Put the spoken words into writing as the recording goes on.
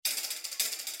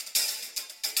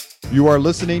You are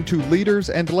listening to Leaders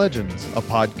and Legends, a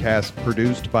podcast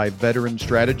produced by Veteran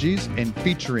Strategies and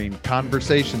featuring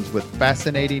conversations with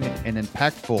fascinating and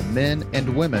impactful men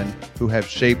and women who have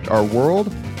shaped our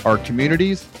world, our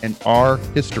communities, and our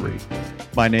history.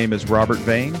 My name is Robert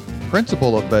Vane,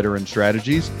 Principal of Veteran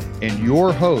Strategies, and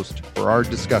your host for our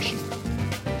discussion.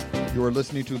 You are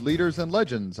listening to Leaders and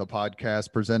Legends, a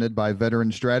podcast presented by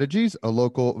Veteran Strategies, a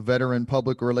local veteran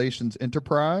public relations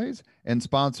enterprise, and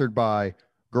sponsored by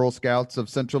Girl Scouts of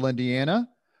Central Indiana,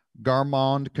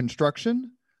 Garmond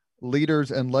Construction,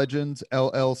 Leaders and Legends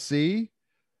LLC,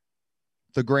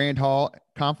 the Grand Hall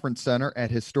Conference Center at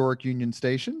Historic Union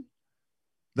Station,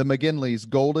 the McGinley's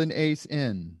Golden Ace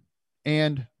Inn,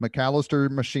 and McAllister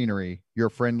Machinery, your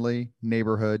friendly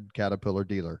neighborhood Caterpillar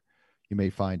dealer. You may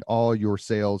find all your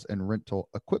sales and rental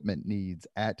equipment needs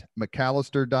at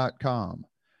McAllister.com.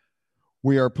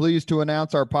 We are pleased to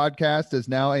announce our podcast is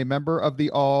now a member of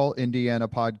the All Indiana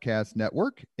Podcast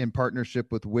Network in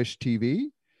partnership with Wish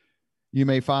TV. You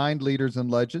may find Leaders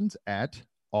and Legends at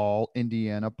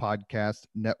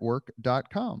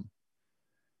allindianapodcastnetwork.com.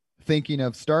 Thinking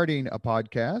of starting a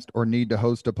podcast or need to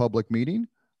host a public meeting?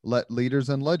 Let Leaders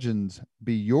and Legends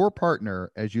be your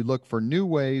partner as you look for new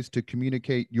ways to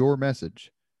communicate your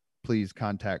message. Please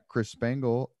contact Chris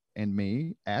Spangle and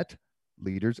me at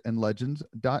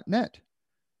leadersandlegends.net.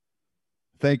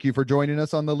 Thank you for joining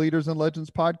us on the Leaders and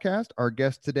Legends podcast. Our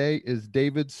guest today is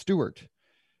David Stewart.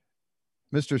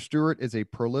 Mr. Stewart is a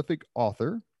prolific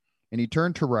author, and he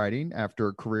turned to writing after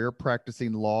a career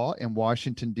practicing law in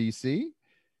Washington, D.C.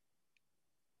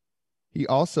 He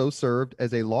also served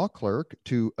as a law clerk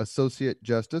to Associate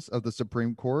Justice of the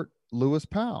Supreme Court, Lewis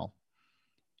Powell.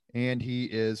 And he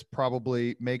is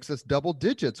probably makes us double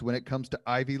digits when it comes to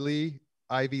Ivy League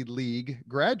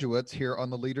graduates here on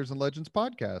the Leaders and Legends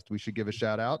podcast. We should give a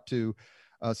shout out to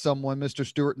someone Mr.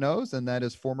 Stewart knows, and that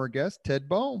is former guest Ted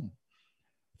Boehm.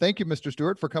 Thank you, Mr.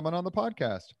 Stewart, for coming on the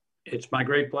podcast. It's my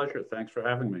great pleasure. Thanks for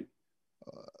having me.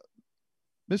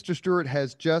 Mr. Stewart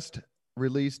has just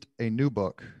released a new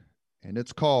book, and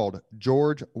it's called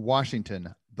George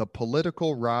Washington, The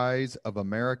Political Rise of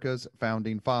America's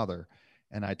Founding Father.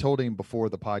 And I told him before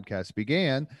the podcast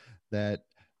began that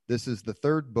this is the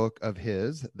third book of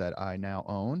his that I now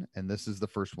own, and this is the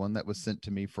first one that was sent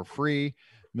to me for free.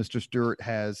 Mr. Stewart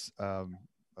has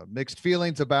mixed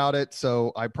feelings about it,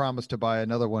 so I promise to buy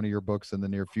another one of your books in the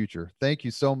near future. Thank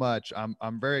you so much.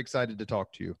 I'm very excited to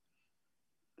talk to you.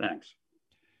 Thanks.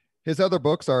 His other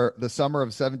books are The Summer of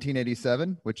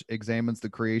 1787, which examines the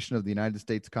creation of the United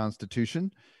States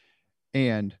Constitution,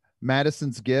 and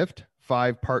Madison's Gift,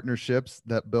 5 Partnerships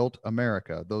That Built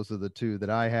America. Those are the two that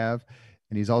I have.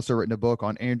 And he's also written a book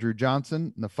on Andrew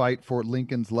Johnson and the fight for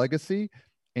Lincoln's legacy.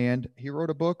 And he wrote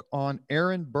a book on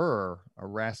Aaron Burr, a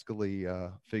rascally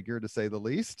figure to say the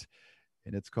least.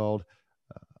 And it's called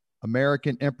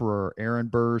American Emperor, Aaron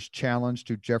Burr's Challenge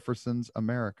to Jefferson's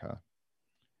America.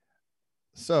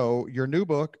 So your new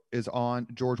book is on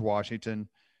George Washington.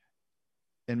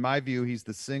 In my view, he's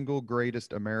the single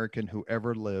greatest American who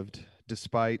ever lived,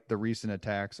 despite the recent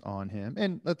attacks on him.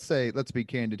 And let's be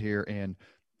candid here and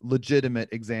legitimate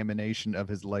examination of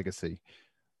his legacy.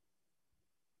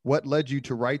 What led you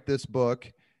to write this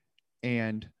book,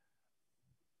 and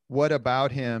what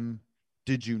about him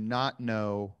did you not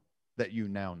know that you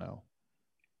now know?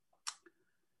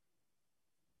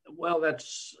 Well,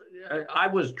 I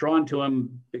was drawn to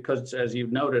him because, as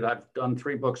you've noted, I've done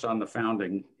 3 books on the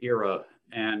founding era,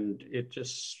 and it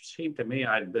just seemed to me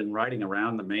I'd been writing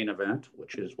around the main event,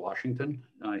 which is Washington.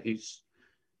 He's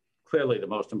clearly the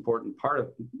most important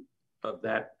part of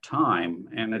that time,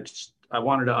 and I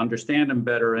wanted to understand him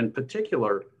better. In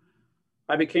particular,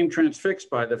 I became transfixed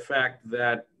by the fact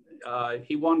that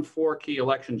he won 4 key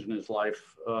elections in his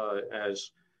life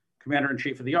as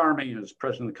Commander-in-Chief of the Army, as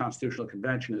President of the Constitutional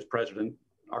Convention, as President,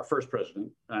 our first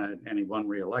president, and he won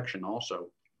re-election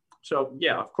also. So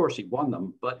yeah, of course he won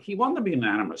them, but he won them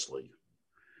unanimously.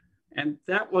 And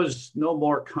that was no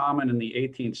more common in the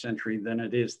 18th century than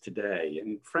it is today.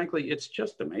 And frankly, it's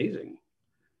just amazing.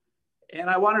 And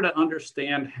I wanted to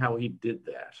understand how he did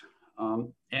that.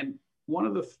 And one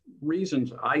of the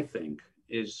reasons I think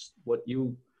is what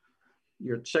your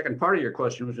second part of your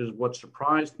question, which is what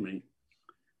surprised me.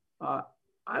 I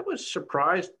was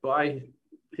surprised by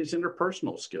his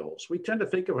interpersonal skills. We tend to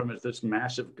think of him as this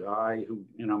massive guy who,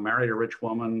 married a rich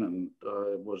woman and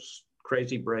was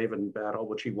crazy brave in battle,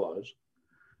 which he was.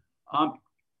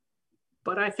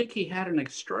 But I think he had an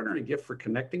extraordinary gift for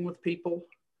connecting with people.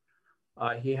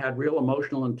 He had real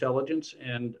emotional intelligence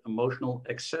and emotional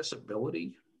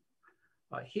accessibility.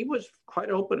 He was quite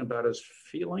open about his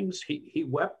feelings. He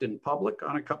wept in public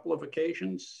on a couple of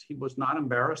occasions. He was not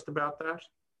embarrassed about that.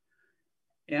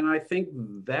 And I think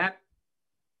that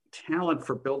talent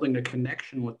for building a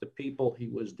connection with the people he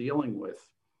was dealing with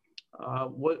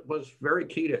was very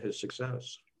key to his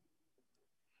success.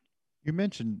 You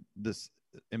mentioned this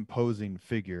imposing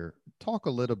figure. Talk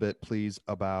a little bit, please,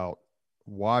 about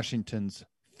Washington's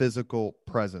physical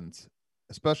presence,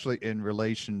 especially in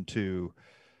relation to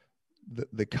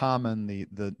the common,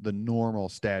 the normal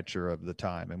stature of the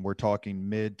time. And we're talking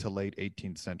mid to late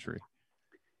 18th century.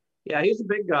 Yeah, he's a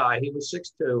big guy. He was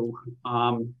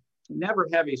 6'2", never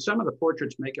heavy. Some of the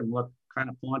portraits make him look kind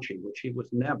of paunchy, which he was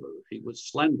never. He was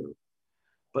slender,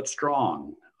 but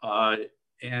strong.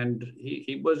 And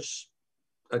he was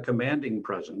a commanding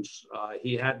presence.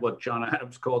 He had what John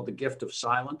Adams called the gift of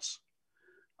silence.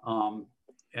 And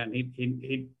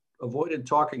he avoided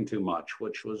talking too much,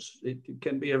 which it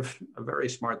can be a very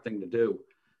smart thing to do.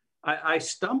 I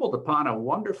stumbled upon a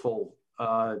wonderful,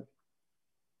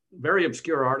 very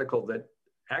obscure article that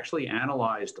actually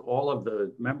analyzed all of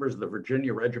the members of the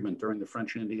Virginia Regiment during the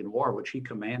French and Indian War, which he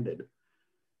commanded.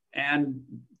 And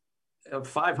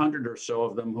 500 or so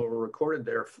of them who were recorded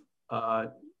there,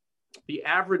 the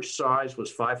average size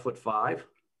was 5'5".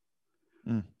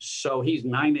 So he's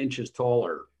 9 inches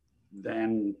taller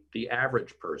than the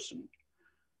average person.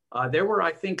 There were,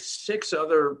 I think, 6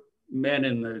 other men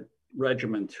in the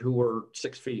regiment who were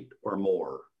 6 feet or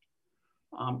more.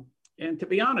 And to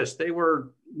be honest, they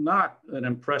were not an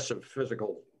impressive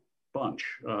physical bunch.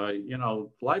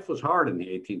 Life was hard in the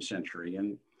 18th century.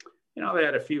 And, they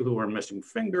had a few who were missing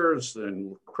fingers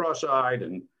and cross-eyed.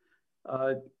 And,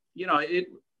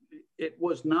 it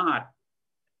was not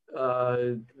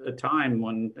a time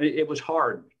when it was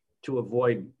hard to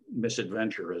avoid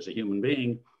misadventure as a human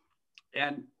being.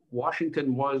 And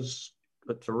Washington was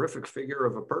a terrific figure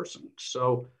of a person.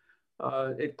 So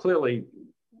it clearly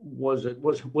was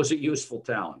a useful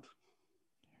talent.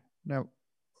 Now,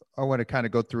 I want to kind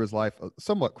of go through his life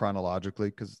somewhat chronologically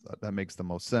because that makes the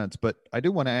most sense. But I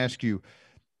do want to ask you,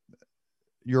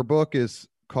 your book is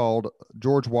called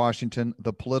George Washington,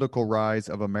 The Political Rise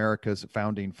of America's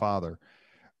Founding Father.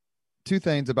 2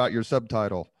 things about your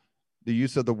subtitle: the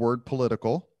use of the word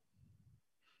political.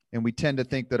 And we tend to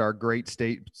think that our great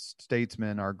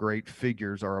statesmen, our great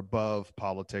figures are above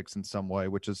politics in some way,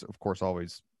 which is, of course,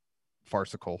 always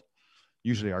farcical.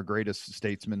 Usually our greatest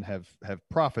statesmen have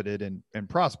profited and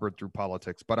prospered through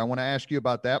politics. But I want to ask you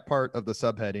about that part of the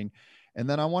subheading. And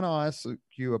then I want to ask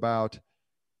you about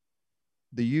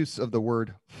the use of the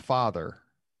word father,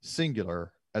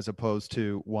 singular, as opposed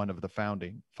to one of the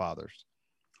founding fathers.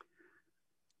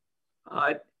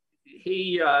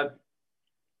 He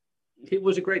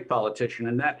was a great politician,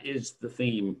 and that is the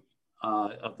theme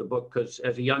of the book, because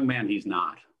as a young man, he's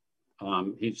not.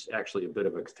 He's actually a bit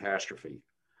of a catastrophe.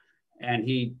 And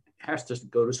he has to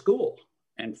go to school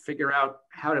and figure out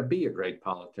how to be a great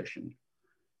politician.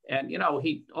 And,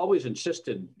 he always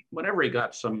insisted, whenever he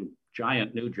got some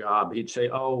giant new job, he'd say,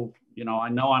 I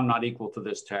know I'm not equal to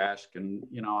this task. And,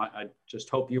 I just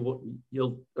hope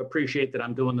you'll appreciate that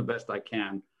I'm doing the best I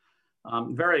can.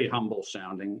 Very humble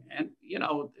sounding. And,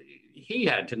 he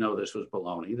had to know this was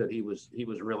baloney, that he was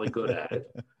really good at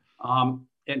it.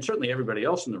 And certainly everybody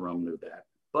else in the room knew that.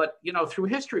 But, through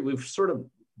history, we've sort of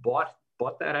bought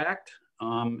that act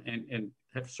and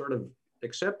have sort of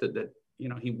accepted that,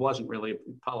 he wasn't really a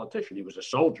politician. He was a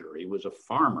soldier. He was a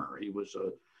farmer. He was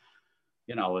a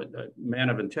man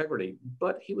of integrity,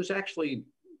 but he was actually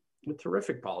a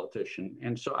terrific politician.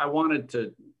 And so I wanted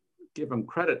to give him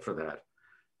credit for that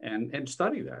and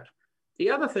study that.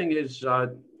 The other thing is,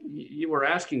 you were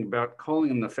asking about calling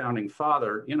him the founding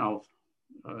father.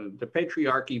 The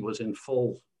patriarchy was in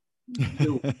full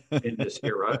view in this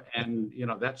era, and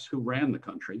that's who ran the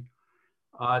country.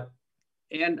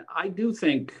 And I do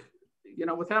think,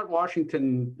 without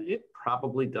Washington, it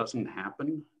probably doesn't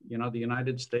happen. The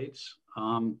United States.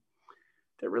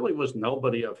 There really was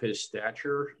nobody of his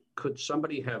stature. Could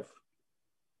somebody have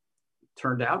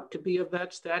turned out to be of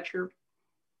that stature?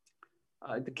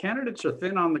 The candidates are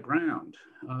thin on the ground.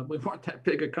 We weren't that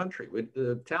big a country.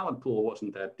 The talent pool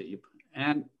wasn't that deep.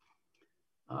 And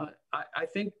I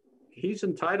think he's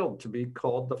entitled to be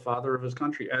called the father of his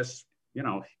country, as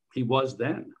he was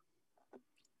then.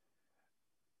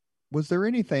 Was there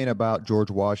anything about George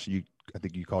Washington, I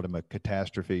think you called him a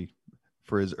catastrophe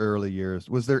for his early years.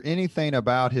 Was there anything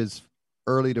about his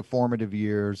early to formative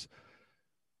years,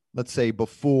 let's say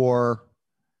before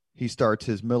he starts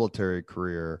his military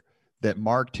career, that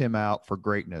marked him out for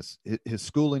greatness? His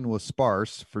schooling was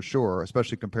sparse for sure,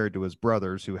 especially compared to his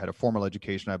brothers who had a formal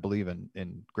education, I believe,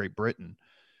 in Great Britain.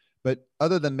 But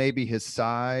other than maybe his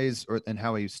size and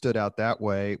how he stood out that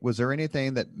way, was there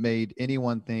anything that made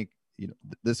anyone think,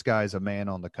 this guy's a man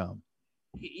on the come?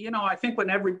 I think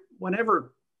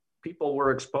whenever people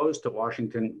were exposed to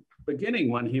Washington,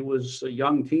 beginning when he was a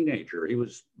young teenager, he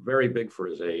was very big for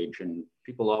his age, and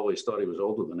people always thought he was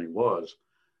older than he was.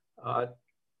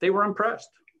 They were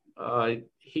impressed.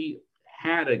 He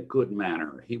had a good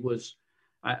manner.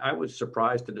 I was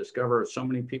surprised to discover so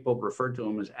many people referred to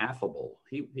him as affable.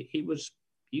 He was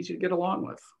easy to get along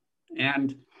with.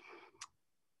 And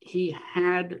he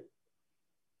had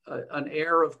an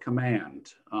air of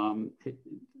command.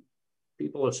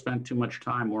 People have spent too much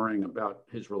time worrying about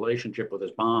his relationship with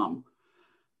his mom,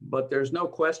 but there's no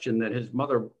question that his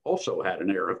mother also had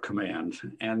an air of command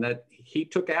and that he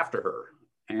took after her.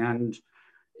 And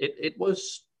it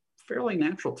was fairly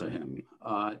natural to him.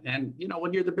 And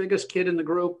when you're the biggest kid in the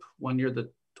group, when you're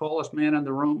the tallest man in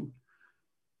the room,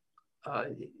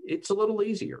 it's a little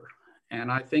easier.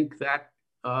 And I think that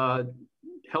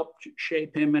helped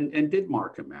shape him and did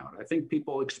mark him out. I think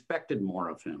people expected more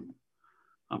of him.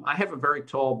 I have a very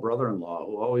tall brother-in-law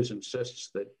who always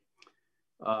insists that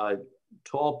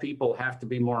tall people have to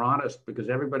be more honest because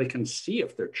everybody can see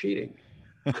if they're cheating.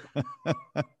 I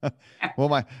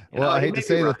hate to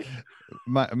say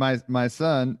that my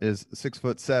son is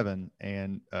 6'7",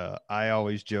 and I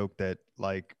always joke that,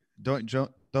 like, don't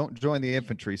join the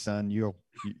infantry, son. You're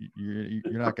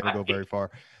not going to go very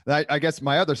far. I guess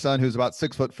my other son, who's about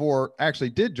 6'4", actually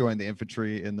did join the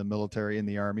infantry in the military, in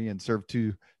the Army, and served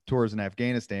 2 tours in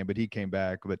Afghanistan, but he came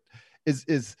back. But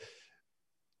is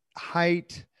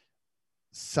height,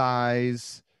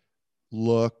 size,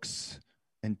 looks,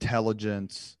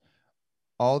 intelligence,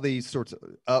 all these sorts of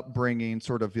upbringing,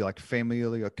 sort of like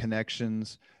familial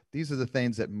connections, these are the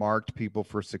things that marked people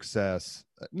for success,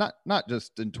 not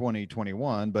just in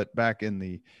 2021, but back in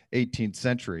the 18th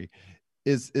century.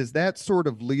 Is that sort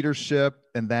of leadership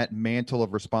and that mantle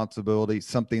of responsibility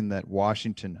something that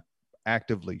Washington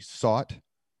actively sought?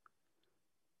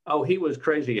 Oh, he was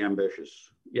crazy ambitious.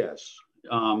 Yes.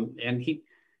 And he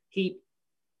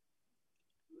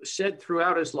said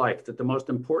throughout his life that the most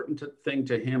important thing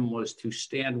to him was to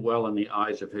stand well in the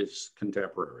eyes of his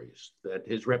contemporaries, that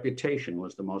his reputation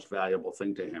was the most valuable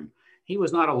thing to him. He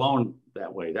was not alone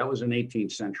that way. That was an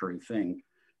 18th century thing.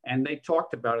 And they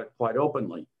talked about it quite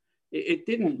openly. It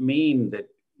didn't mean that,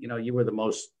 you were the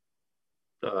most,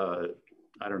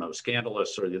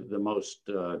 scandalous or the most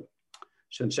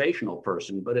sensational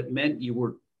person, but it meant you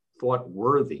were thought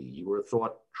worthy, you were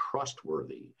thought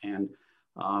trustworthy. And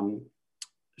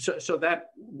so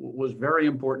that was very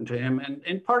important to him.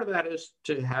 And part of that is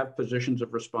to have positions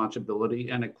of responsibility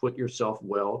and acquit yourself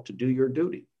well to do your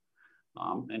duty.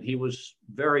 And he was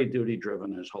very duty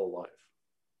driven his whole life.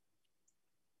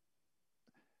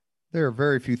 There are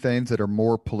very few things that are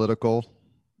more political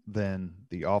than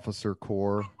the officer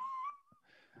corps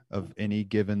of any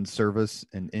given service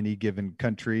in any given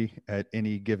country at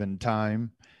any given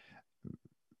time.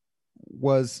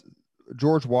 Was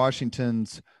George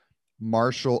Washington's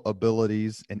martial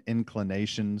abilities and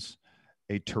inclinations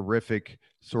a terrific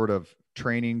sort of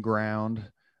training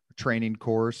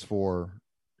course for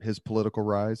his political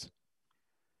rise?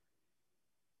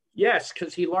 Yes,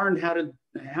 because he learned how to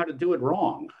do it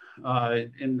wrong.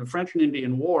 In the French and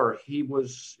Indian War, he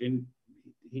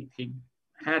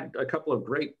had a couple of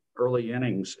great early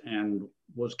innings and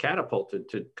was catapulted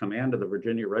to command of the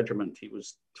Virginia Regiment. He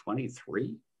was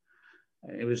 23.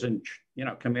 He was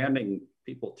commanding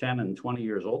people 10 and 20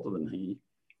 years older than he.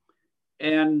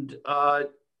 And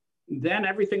then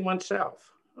everything went south.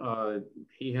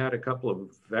 He had a couple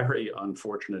of very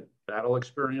unfortunate battle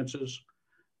experiences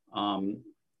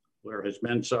where his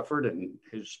men suffered and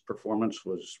his performance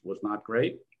was not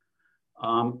great.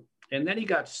 And then he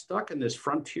got stuck in this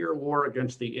frontier war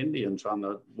against the Indians on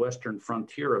the western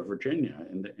frontier of Virginia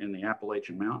in the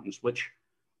Appalachian Mountains, which,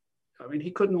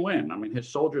 he couldn't win. His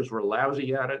soldiers were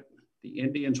lousy at it. The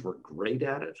Indians were great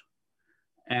at it.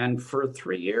 And for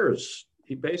 3 years,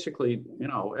 he basically,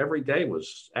 every day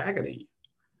was agony.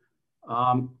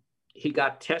 He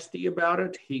got testy about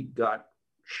it. He got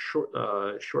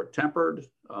short-tempered,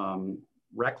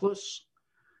 reckless.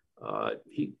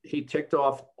 He ticked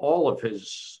off all of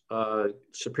his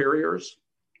superiors.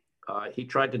 He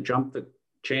tried to jump the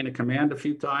chain of command a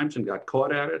few times and got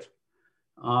caught at it.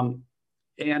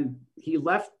 And he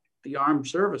left the armed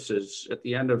services at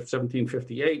the end of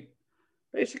 1758,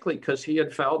 basically because he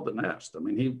had fouled the nest.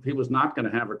 He was not going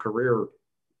to have a career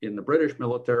in the British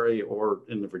military or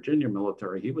in the Virginia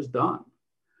military, he was done.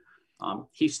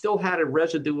 He still had a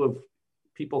residue of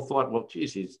people thought, well,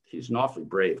 geez, he's an awfully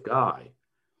brave guy.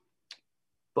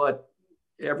 But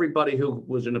everybody who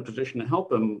was in a position to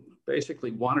help him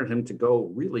basically wanted him to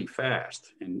go really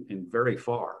fast and very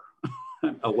far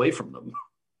away from them.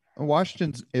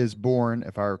 Washington is born,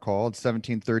 if I recall, in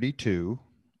 1732.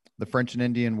 The French and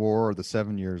Indian War, or the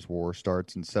 7 Years' War,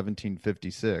 starts in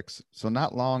 1756. So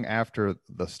not long after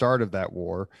the start of that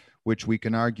war, which we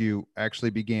can argue actually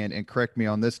began, and correct me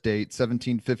on this date,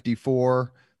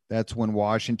 1754. That's when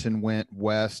Washington went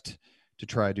west to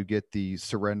try to get the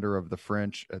surrender of the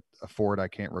French at a fort I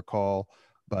can't recall,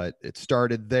 but it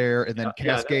started there and then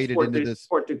cascaded into this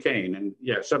Fort Duquesne, and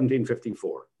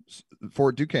 1754.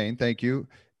 Fort Duquesne, thank you.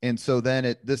 And so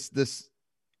then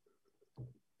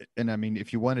and I mean,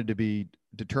 if you wanted to be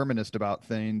determinist about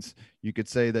things, you could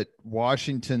say that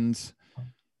Washington's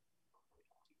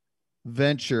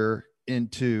venture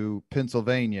into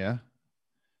Pennsylvania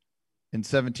in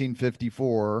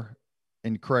 1754,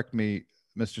 and correct me,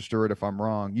 Mr. Stewart, if I'm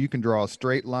wrong, you can draw a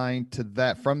straight line to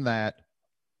that, from that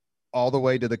all the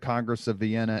way to the Congress of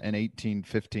Vienna in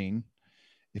 1815.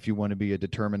 If you want to be a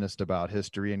determinist about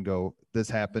history and go, this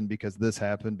happened because this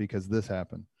happened because this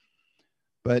happened.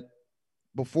 But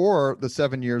before the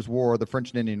 7 Years' War, the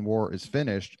French and Indian War is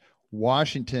finished,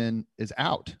 Washington is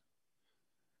out.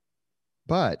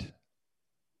 But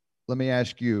let me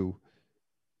ask you,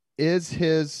 is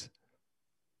his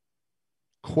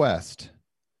quest,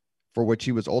 for which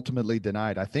he was ultimately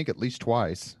denied, I think at least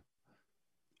twice,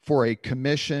 for a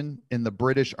commission in the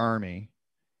British Army,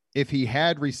 if he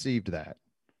had received that,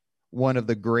 one of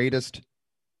the greatest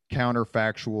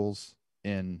counterfactuals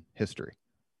in history?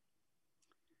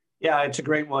 Yeah, it's a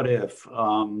great what if,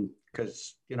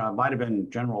 because it might have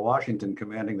been General Washington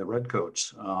commanding the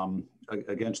Redcoats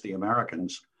against the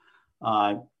Americans,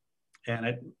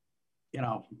 and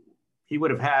he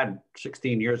would have had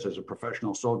 16 years as a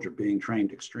professional soldier, being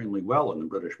trained extremely well in the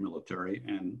British military,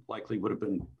 and likely would have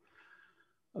been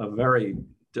a very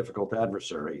difficult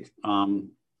adversary.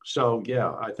 So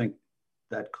yeah, I think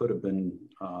that could have been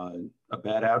a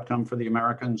bad outcome for the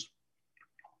Americans,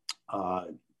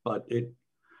 but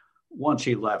once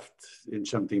he left in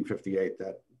 1758,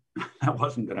 that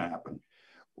wasn't going to happen.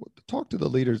 Talk to the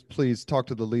leaders, please. Talk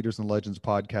to the Leaders and Legends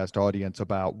podcast audience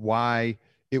about why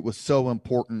it was so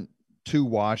important to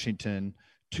Washington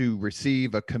to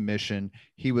receive a commission.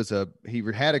 He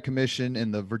had a commission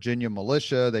in the Virginia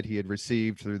militia that he had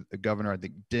received through the governor, I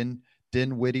think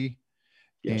Dinwiddie,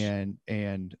 yes,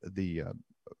 and the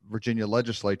Virginia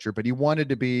legislature, but he wanted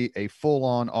to be a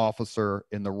full-on officer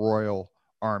in the Royal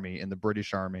Army, in the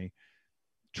British Army.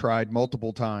 Tried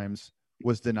multiple times,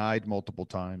 was denied multiple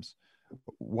times.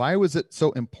 Why was it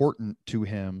so important to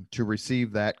him to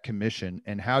receive that commission?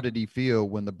 And how did he feel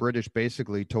when the British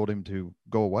basically told him to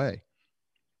go away?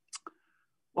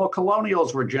 Well,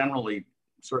 colonials were generally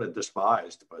sort of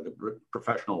despised by the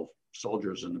professional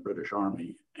soldiers in the British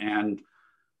Army. And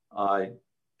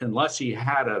unless he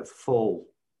had a full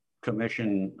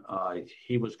commission,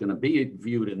 he was going to be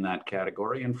viewed in that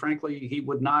category. And frankly, he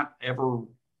would not ever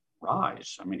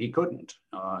rise. I mean, he couldn't.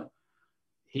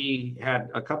 He had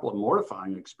a couple of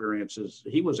mortifying experiences.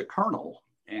 He was a colonel,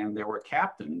 and there were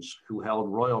captains who held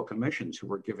royal commissions who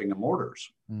were giving him orders.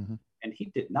 Mm-hmm. And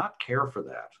he did not care for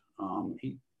that.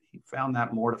 He found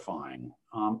that mortifying.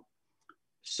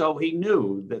 So he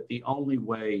knew that the only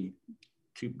way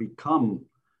to become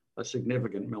a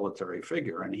significant military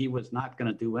figure, and he was not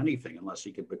going to do anything unless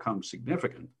he could become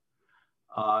significant,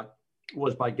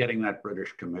 was by getting that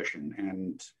British commission.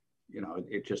 And,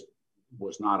 it just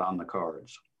was not on the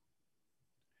cards.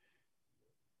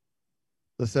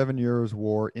 The 7 Years'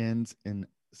 War ends in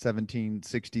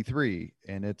 1763,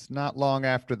 and it's not long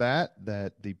after that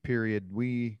the period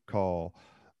we call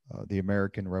the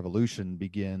American Revolution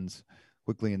begins,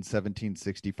 quickly in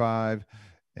 1765.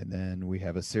 And then we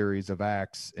have a series of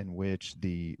acts in which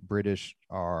the British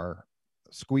are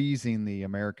squeezing the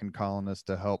American colonists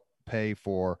to help pay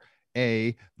for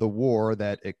the war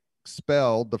that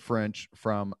expelled the French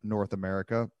from North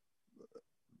America,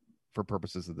 for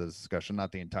purposes of this discussion,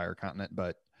 not the entire continent,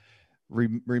 but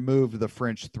removed the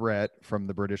French threat from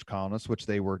the British colonists, which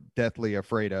they were deathly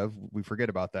afraid of. We forget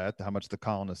about that, how much the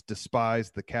colonists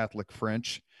despised the Catholic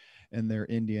French and their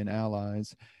Indian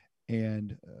allies.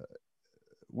 And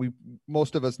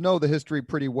most of us know the history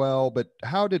pretty well, but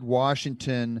how did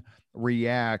Washington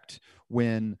react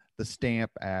when the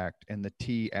Stamp Act and the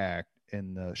Tea Act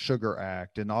and the Sugar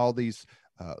Act and all these,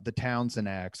 the Townshend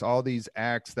Acts, all these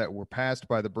acts that were passed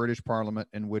by the British Parliament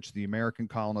in which the American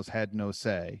colonists had no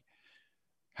say?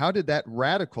 How did that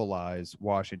radicalize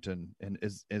Washington? And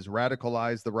is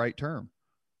radicalize the right term?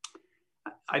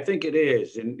 I think it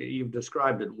is, and you've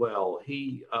described it well.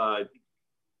 He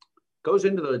goes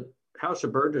into the House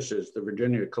of Burgesses, the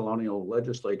Virginia colonial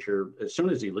legislature, as soon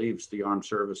as he leaves the armed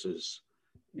services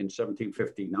in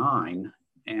 1759,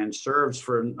 and serves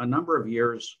for a number of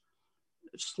years,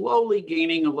 slowly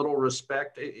gaining a little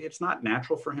respect. It's not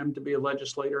natural for him to be a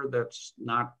legislator. That's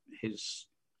not his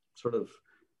sort of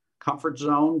comfort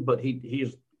zone, but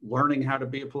he's learning how to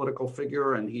be a political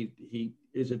figure, and he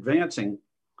is advancing.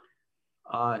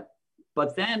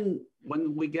 But then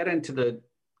when we get into the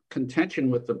contention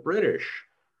with the British,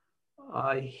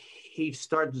 he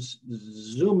starts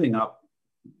zooming up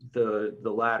the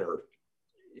ladder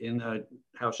in the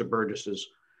House of Burgesses.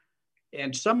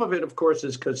 And some of it, of course,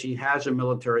 is because he has a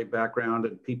military background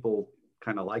and people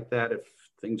kind of like that if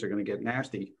things are going to get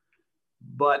nasty.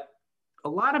 But a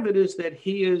lot of it is that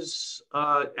he is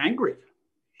angry.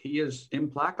 He is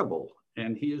implacable,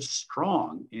 and he is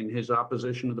strong in his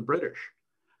opposition to the British.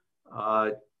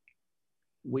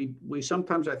 We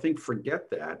sometimes, I think, forget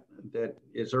that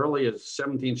as early as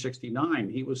 1769,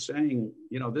 he was saying,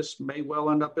 this may well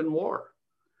end up in war,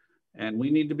 and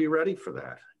we need to be ready for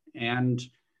that. And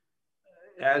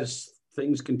as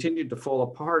things continued to fall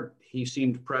apart, he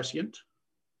seemed prescient.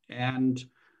 And,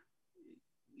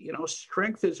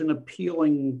 strength is an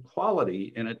appealing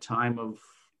quality in a time of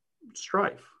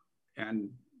strife. And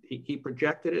he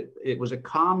projected it. It was a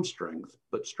calm strength,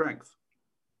 but strength.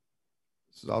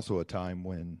 This is also a time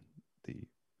when the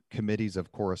committees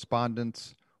of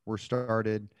correspondence were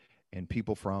started, and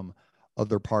people from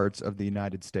other parts of the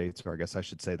United States, or I guess I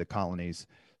should say the colonies,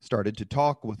 started to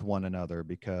talk with one another,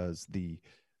 because the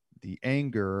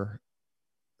anger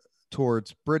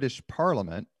towards British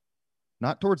Parliament,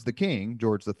 not towards the King,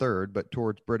 George III, but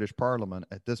towards British Parliament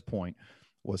at this point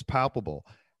was palpable.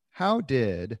 How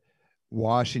did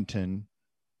Washington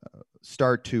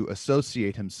start to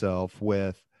associate himself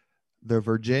with the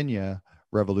Virginia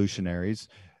revolutionaries?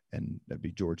 And that'd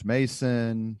be George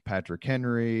Mason, Patrick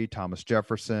Henry, Thomas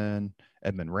Jefferson,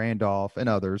 Edmund Randolph, and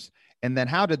others. And then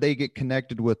how did they get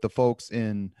connected with the folks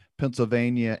in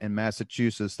Pennsylvania and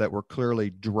Massachusetts that were clearly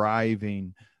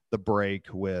driving the break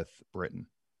with Britain?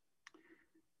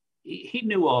 He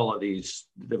knew all of these,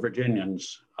 the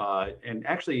Virginians, and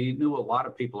actually he knew a lot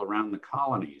of people around the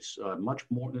colonies, much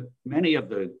more. Many of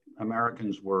the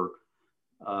Americans were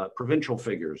provincial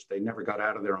figures. They never got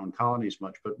out of their own colonies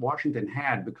much, but Washington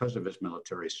had because of his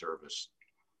military service.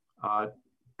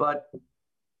 But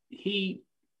he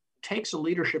takes a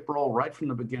leadership role right from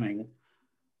the beginning.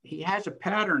 He has a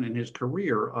pattern in his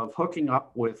career of hooking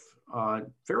up with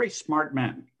very smart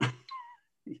men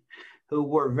who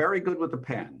were very good with the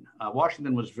pen.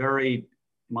 Washington was very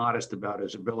modest about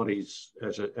his abilities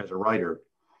as a writer,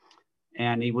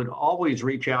 and he would always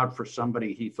reach out for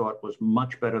somebody he thought was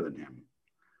much better than him.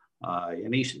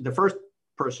 And the first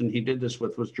person he did this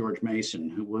with was George Mason,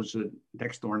 who was a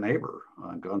next door neighbor.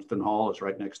 Gunston Hall is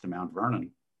right next to Mount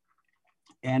Vernon.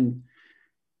 And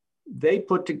they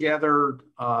put together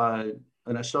an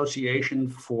association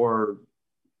for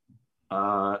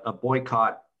a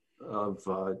boycott of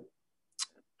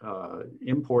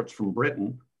imports from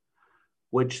Britain,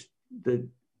 which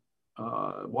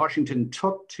Washington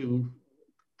took to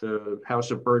the House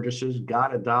of Burgesses,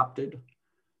 got adopted,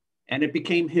 and it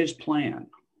became his plan.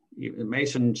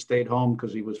 Mason stayed home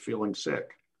because he was feeling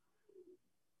sick.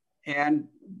 And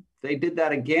they did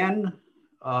that again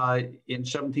in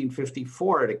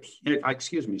 1774,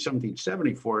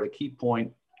 1774 at a key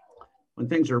point when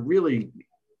things are really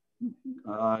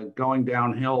going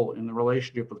downhill in the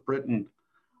relationship with Britain.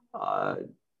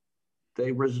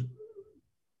 They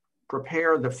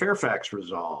prepare the Fairfax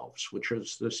Resolves, which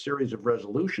is this series of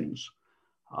resolutions,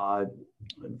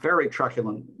 very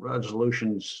truculent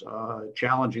resolutions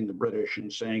challenging the British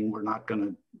and saying we're not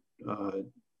going to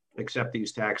accept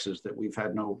these taxes that we've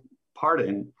had no part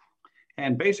in,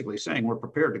 and basically saying we're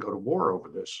prepared to go to war over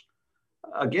this.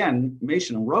 Again,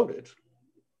 Mason wrote it.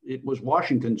 It was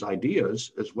Washington's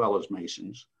ideas as well as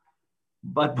Mason's.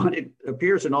 But when it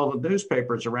appears in all the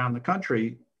newspapers around the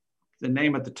country, the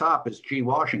name at the top is G.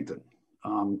 Washington,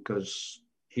 because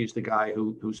he's the guy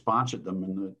who sponsored them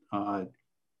in the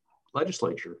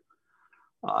legislature.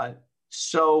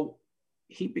 So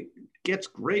he gets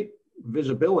great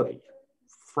visibility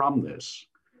from this.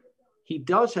 He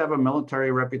does have a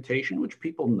military reputation, which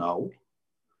people know.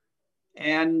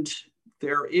 And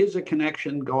there is a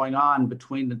connection going on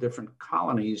between the different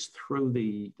colonies through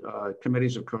the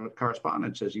committees of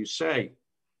correspondence, as you say.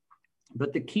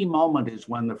 But the key moment is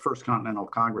when the First Continental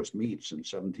Congress meets in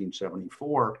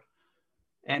 1774.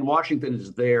 And Washington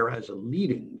is there as a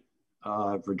leading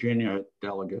Virginia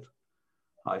delegate.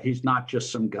 He's not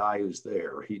just some guy who's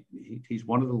there. He's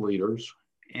one of the leaders,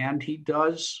 and he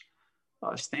does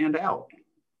stand out.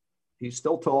 He's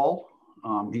still tall.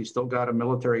 He's still got a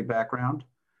military background.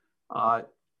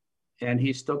 And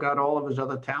he's still got all of his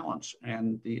other talents.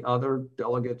 And the other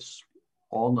delegates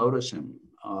all notice him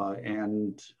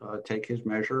and take his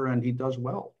measure, and he does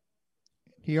well.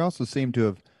 He also seemed to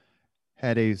have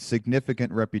had a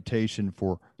significant reputation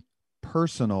for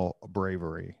personal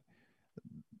bravery.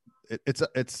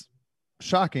 It's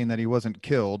shocking that he wasn't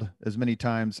killed as many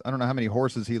times. I don't know how many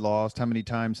horses he lost, how many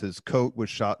times his coat was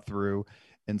shot through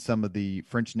in some of the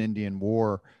French and Indian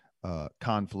War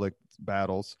conflict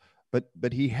battles.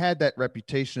 But he had that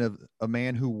reputation of a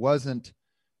man who wasn't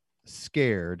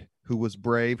scared, who was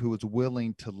brave, who was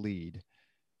willing to lead.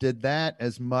 Did that,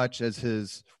 as much as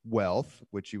his wealth,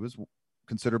 which he was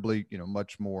considerably,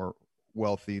 much more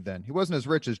wealthy than, he wasn't as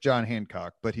rich as John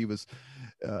Hancock, but he was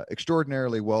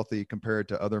extraordinarily wealthy compared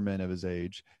to other men of his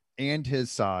age, and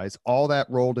his size, all that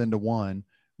rolled into one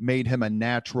made him a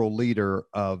natural leader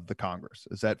of the Congress.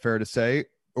 Is that fair to say?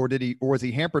 Or was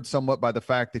he hampered somewhat by the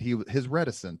fact that his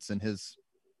reticence and his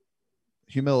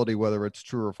humility, whether it's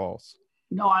true or false?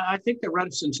 No, I think the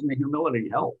reticence and the humility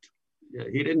helped.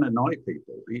 He didn't annoy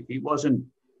people. He wasn't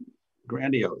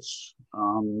grandiose.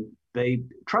 They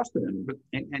trusted him,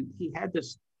 and he had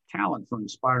this talent for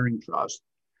inspiring trust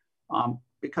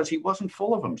because he wasn't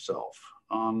full of himself.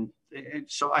 And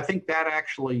so I think that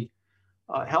actually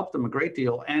helped him a great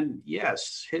deal. And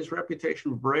yes, his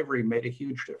reputation of bravery made a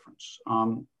huge difference.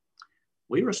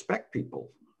 We respect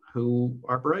people who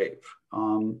are brave.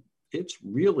 It's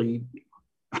really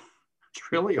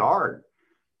hard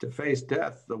to face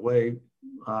death the way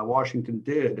Washington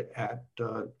did at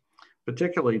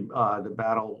particularly the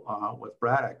battle with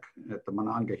Braddock at the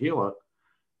Monongahela.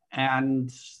 And,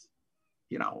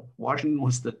 Washington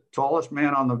was the tallest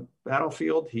man on the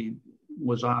battlefield. He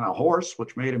was on a horse,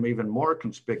 which made him even more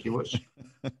conspicuous.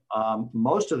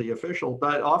 Most of the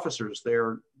officers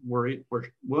there were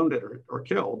wounded or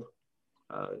killed.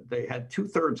 They had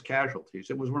 2/3 casualties.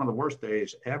 It was one of the worst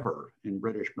days ever in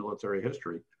British military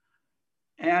history.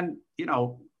 And,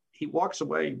 he walks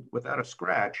away without a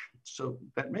scratch. So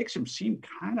that makes him seem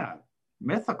kind of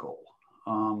mythical,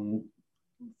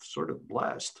 sort of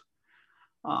blessed.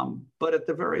 But at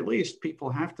the very least, people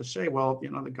have to say, well,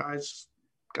 the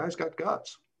guy's got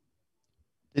guts.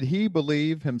 Did he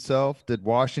believe himself? Did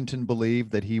Washington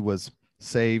believe that he was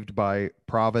saved by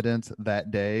Providence that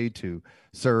day to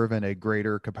serve in a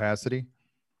greater capacity?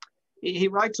 He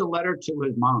writes a letter to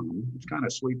his mom. It's kind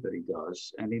of sweet that he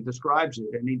does. And he describes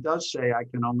it. And he does say, I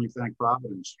can only thank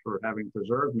Providence for having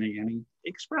preserved me. And he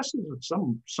expresses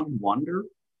some wonder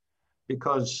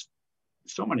because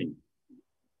so many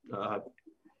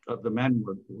of the men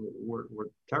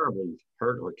were terribly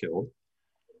hurt or killed.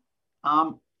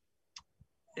 And,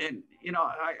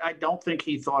 I don't think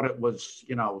he thought it was,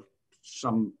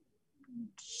 some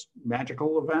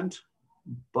magical event,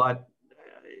 but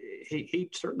he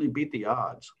certainly beat the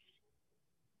odds.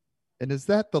 And is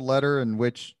that the letter in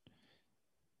which,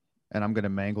 and I'm going to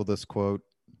mangle this quote,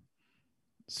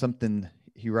 something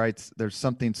he writes, there's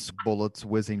something bullets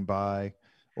whizzing by,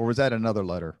 or was that another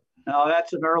letter? No,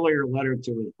 that's an earlier letter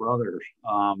to his brother.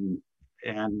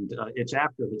 And it's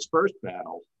after his first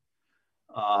battle,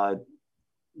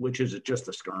 which is just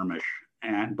a skirmish.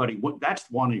 But that's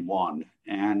the one he won.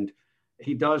 And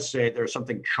he does say there's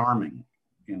something charming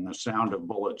in the sound of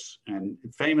bullets. And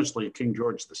famously, King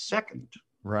George II,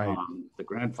 right, the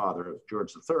grandfather of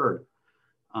George III,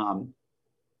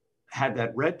 had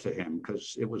that read to him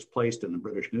because it was placed in the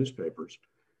British newspapers.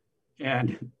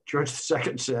 And George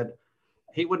II said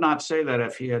he would not say that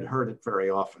if he had heard it very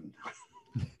often.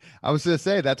 I was going to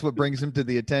say, that's what brings him to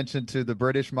the attention to the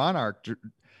British monarch,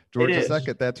 George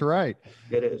II. That's right.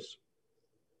 It is.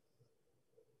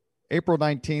 April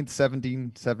 19th,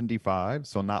 1775,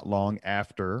 so not long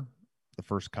after the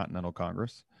First Continental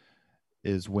Congress,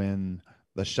 is when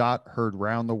the shot heard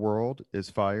round the world is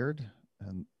fired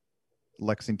and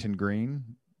Lexington Green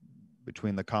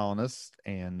between the colonists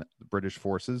and the British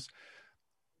forces.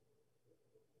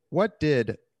 What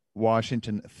did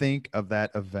Washington think of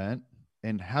that event,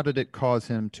 and how did it cause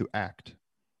him to act?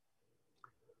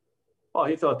 Well,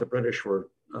 he thought the British were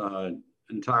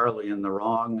entirely in the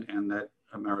wrong and that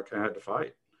America had to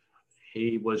fight.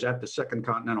 He was at the Second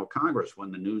Continental Congress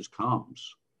when the news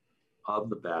comes of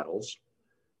the battles.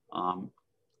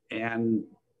 And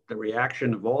the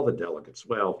reaction of all the delegates,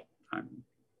 well,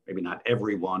 maybe not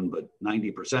everyone, but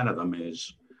 90% of them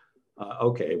is,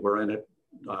 okay, we're in it.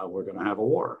 We're going to have a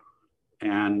war.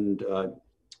 And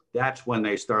that's when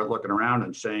they start looking around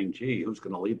and saying, gee, who's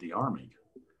going to lead the army?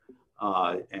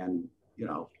 And, you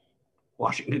know,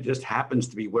 Washington just happens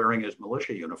to be wearing his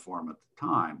militia uniform at the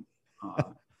time.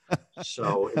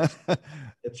 So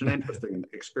it's an interesting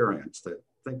experience to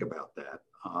think about that.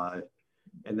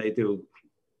 And they do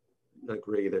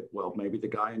agree that, well, maybe the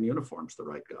guy in uniform's the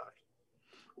right guy.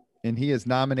 And he is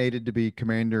nominated to be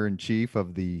commander-in-chief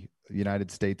of the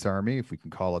United States Army, if we can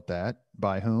call it that.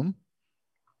 By whom?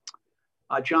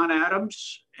 John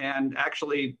Adams, and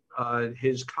actually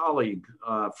his colleague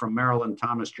from Maryland,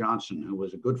 Thomas Johnson, who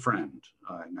was a good friend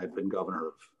and had been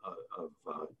governor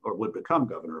or would become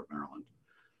governor of Maryland.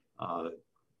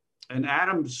 And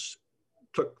Adams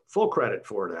took full credit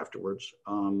for it afterwards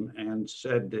and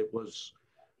said it was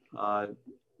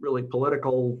really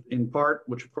political in part,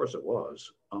 which of course it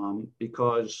was,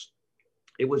 because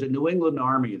it was a New England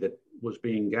army that was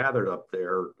being gathered up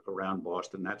there around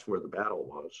Boston. That's where the battle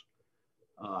was.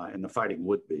 And the fighting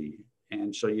would be.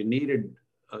 And so you needed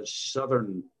a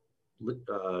Southern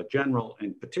general,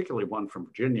 and particularly one from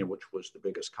Virginia, which was the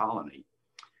biggest colony,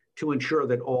 to ensure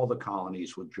that all the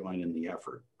colonies would join in the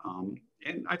effort.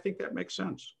 And I think that makes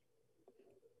sense.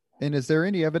 And is there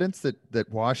any evidence that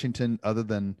Washington, other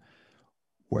than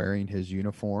wearing his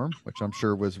uniform, which I'm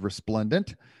sure was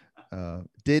resplendent,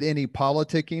 did any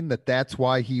politicking, that's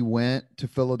why he went to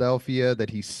Philadelphia, that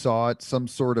he sought some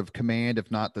sort of command,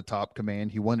 if not the top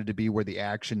command? He wanted to be where the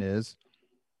action is.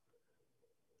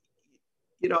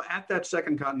 You know, at that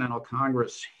Second Continental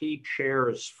Congress, he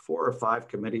chairs 4 or 5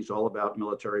 committees all about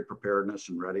military preparedness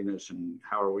and readiness and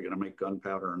how are we going to make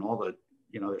gunpowder and all that.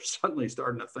 You know, they're suddenly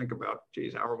starting to think about,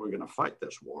 geez, how are we going to fight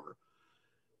this war?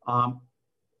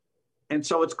 And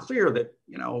so it's clear that,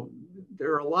 you know,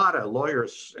 there are a lot of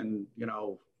lawyers and, you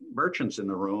know, merchants in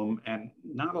the room and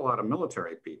not a lot of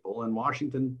military people. And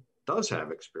Washington does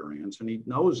have experience and he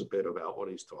knows a bit about what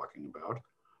he's talking about.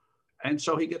 And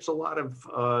so he gets a lot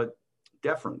of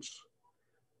deference.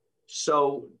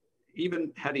 So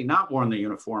even had he not worn the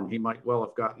uniform, he might well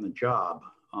have gotten the job.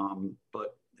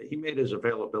 But he made his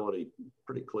availability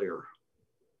pretty clear.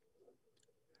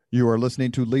 You are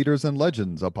listening to Leaders and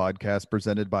Legends, a podcast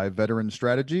presented by Veteran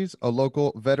Strategies, a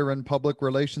local veteran public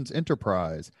relations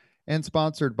enterprise, and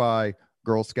sponsored by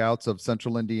Girl Scouts of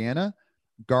Central Indiana,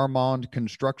 Garmond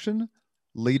Construction,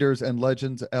 Leaders and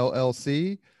Legends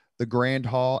LLC, the Grand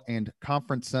Hall and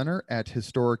Conference Center at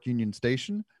Historic Union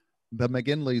Station, the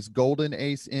McGinley's Golden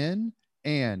Ace Inn,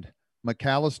 and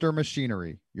McAllister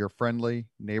Machinery, your friendly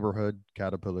neighborhood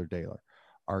Caterpillar dealer.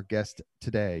 Our guest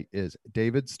today is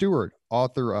David Stewart,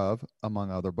 author of,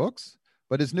 among other books,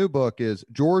 but his new book is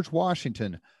George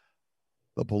Washington,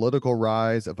 The Political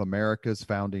Rise of America's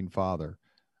Founding Father.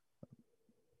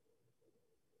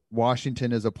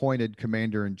 Washington is appointed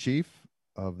commander-in-chief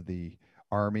of the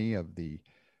Army of the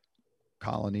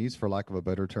Colonies, for lack of a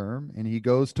better term, and he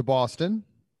goes to Boston,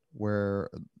 where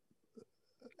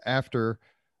after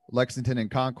Lexington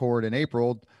and Concord in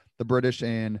April, the British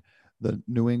and the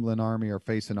New England Army are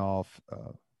facing off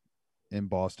in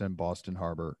Boston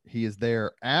Harbor. He is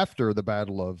there after the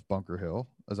Battle of Bunker Hill,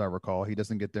 as I recall. He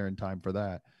doesn't get there in time for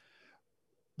that.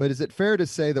 But is it fair to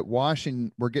say that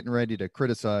we're getting ready to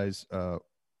criticize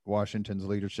Washington's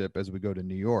leadership as we go to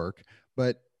New York,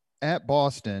 but at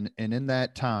Boston and in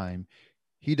that time,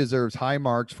 he deserves high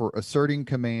marks for asserting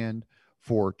command,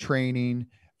 for training,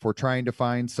 for trying to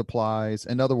find supplies.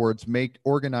 In other words,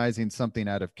 organizing something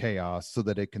out of chaos so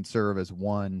that it can serve as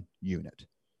one unit.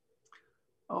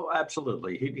 Oh,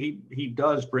 absolutely. He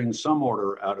does bring some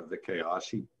order out of the chaos.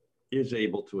 He is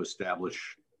able to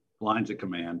establish lines of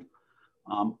command.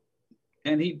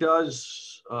 And he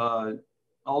does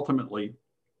ultimately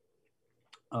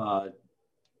come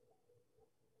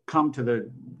to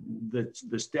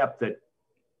the step that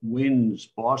wins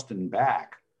Boston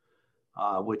back,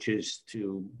 which is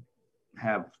to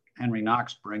have Henry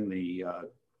Knox bring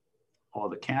all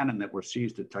the cannon that were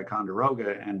seized at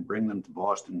Ticonderoga and bring them to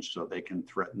Boston so they can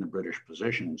threaten the British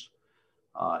positions.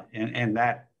 And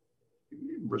that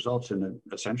results in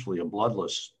essentially a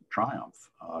bloodless triumph,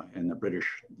 and the British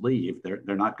leave.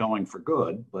 They're not going for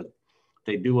good, but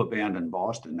they do abandon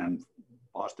Boston, and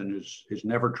Boston is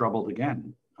never troubled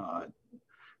again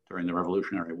during the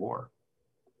Revolutionary War.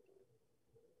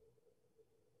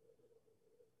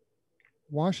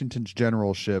 Washington's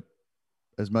generalship,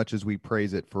 as much as we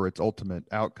praise it for its ultimate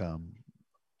outcome,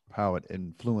 how it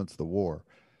influenced the war,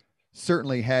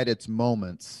 certainly had its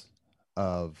moments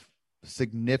of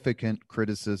significant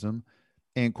criticism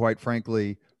and, quite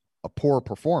frankly, a poor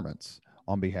performance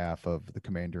on behalf of the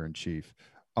commander-in-chief.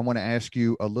 I want to ask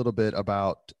you a little bit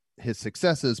about his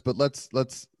successes, but let's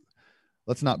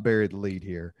not bury the lead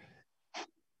here.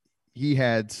 he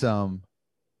had some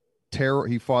terror.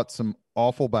 He fought some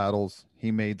awful battles.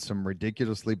 He made some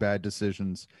ridiculously bad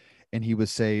decisions, and he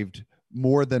was saved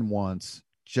more than once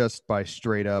just by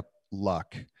straight up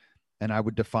luck. And I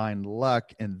would define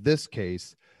luck in this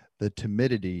case, the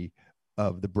timidity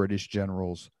of the British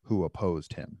generals who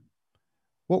opposed him.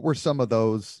 What were some of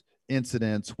those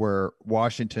incidents where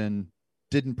Washington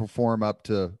didn't perform up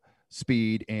to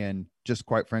speed and just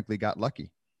quite frankly got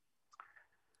lucky?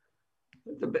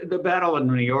 The battle in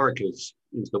New York is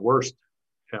the worst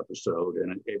episode,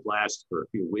 and it lasts for a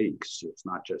few weeks. It's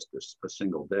not just a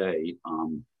single day.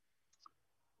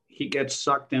 He gets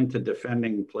sucked into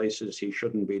defending places he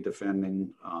shouldn't be defending.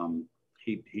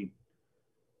 He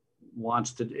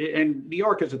wants to, and New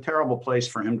York is a terrible place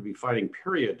for him to be fighting,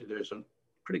 period. There's a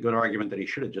pretty good argument that he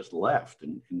should have just left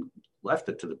and left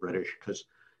it to the British, because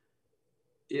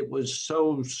it was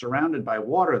so surrounded by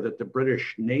water that the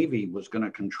British Navy was going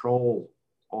to control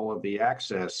all of the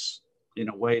access in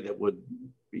a way that would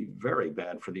be very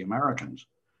bad for the Americans.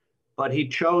 But he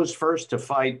chose first to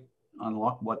fight on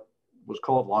what was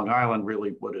called Long Island,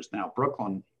 really what is now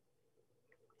Brooklyn,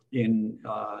 in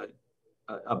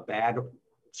a bad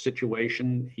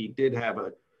situation. He did have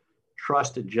a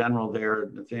trusted general there,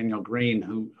 Nathaniel Greene,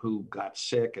 who got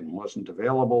sick and wasn't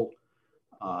available.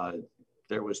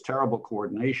 There was terrible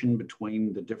coordination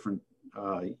between the different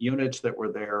units that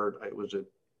were there. It was a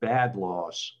bad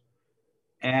loss.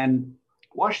 And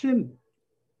Washington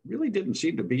really didn't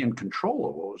seem to be in control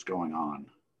of what was going on.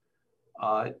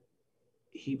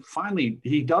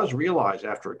 He does realize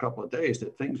after a couple of days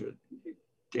that things are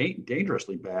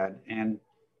dangerously bad, and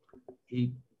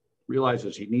he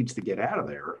realizes he needs to get out of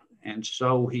there. And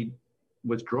so he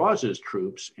withdraws his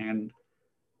troops, and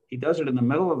he does it in the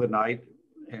middle of the night.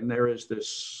 And there is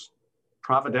this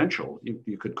providential,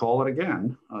 you could call it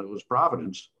again, it was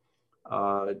Providence,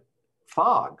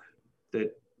 fog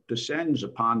that descends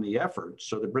upon the effort,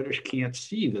 so the British can't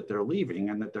see that they're leaving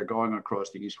and that they're going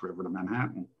across the East River to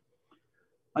Manhattan.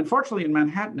 Unfortunately, in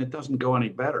Manhattan, it doesn't go any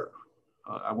better.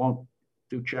 I won't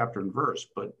do chapter and verse,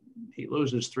 but he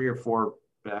loses 3 or 4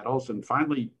 battles, and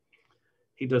finally,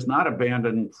 he does not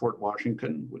abandon Fort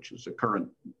Washington, which is a current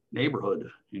neighborhood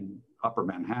in Upper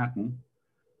Manhattan.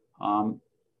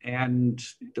 And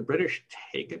the British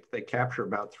take it. They capture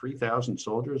about 3,000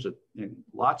 soldiers and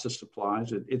lots of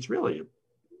supplies. It's really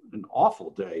an awful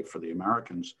day for the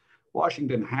Americans.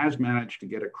 Washington has managed to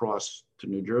get across to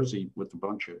New Jersey with a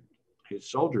bunch of his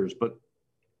soldiers, but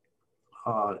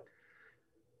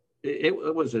it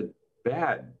was a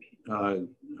bad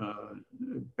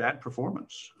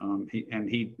performance.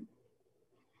 He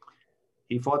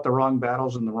fought the wrong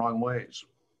battles in the wrong ways.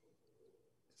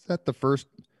 Is that the first,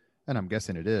 and I'm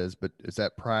guessing it is, but is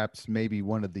that perhaps maybe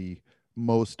one of the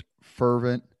most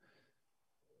fervent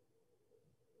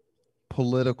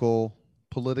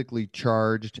politically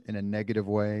charged in a negative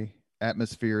way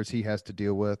atmospheres he has to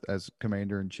deal with as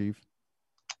commander in chief?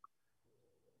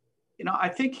 I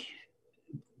think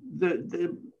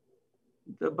the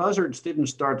buzzards didn't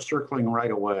start circling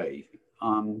right away,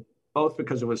 both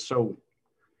because it was so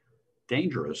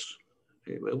dangerous.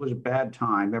 It was a bad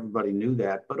time. Everybody knew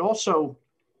that. But also,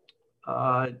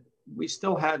 the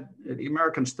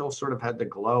Americans still sort of had the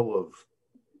glow of,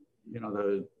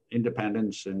 the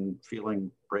independence and feeling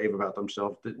brave about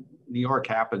themselves. New York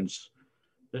happens,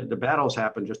 the battles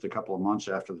happened just a couple of months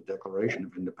after the Declaration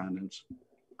of Independence.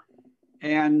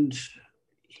 And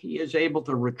he is able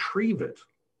to retrieve it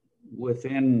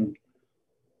within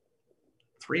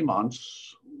 3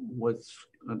 months with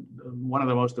one of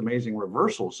the most amazing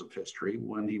reversals of history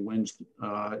when he wins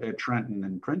at Trenton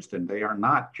and Princeton. They are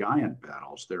not giant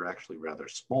battles. They're actually rather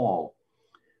small,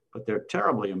 but they're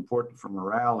terribly important for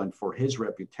morale and for his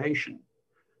reputation.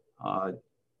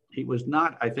 He was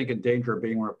not, I think, in danger of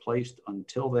being replaced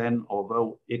until then,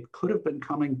 although it could have been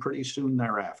coming pretty soon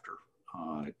thereafter,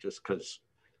 just because,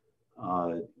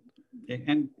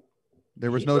 and there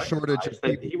was no shortage of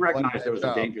people. He recognized there was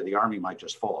a danger the Army might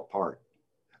just fall apart.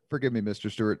 Forgive me,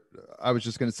 Mr. Stewart. I was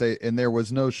just going to say, and there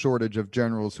was no shortage of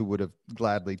generals who would have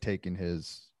gladly taken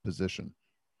his position.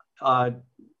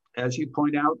 As you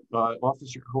point out,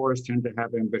 officer corps tend to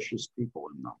have ambitious people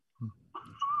in them.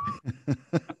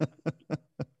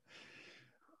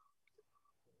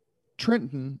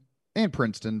 Trenton and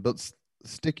Princeton, but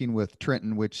sticking with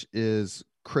Trenton, which is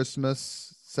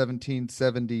Christmas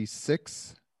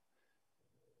 1776,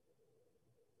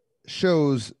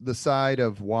 shows the side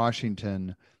of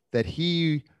Washington that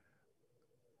he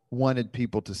wanted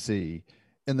people to see.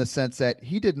 in the sense that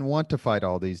he didn't want to fight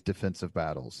all these defensive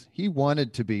battles. He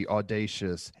wanted to be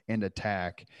audacious and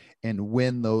attack and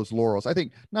win those laurels. I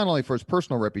think not only for his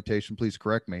personal reputation, please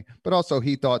correct me, but also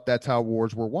he thought that's how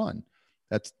wars were won.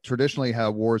 That's traditionally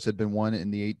how wars had been won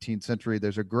in the 18th century.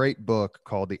 There's a great book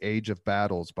called The Age of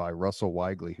Battles by Russell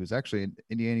Weigley, who's actually an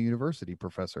Indiana University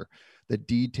professor, that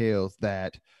details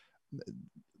that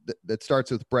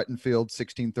starts with Breitenfeld,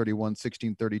 1631,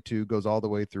 1632, goes all the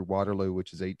way through Waterloo,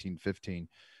 which is 1815.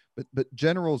 But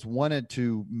generals wanted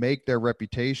to make their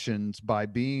reputations by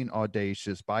being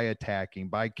audacious, by attacking,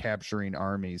 by capturing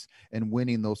armies and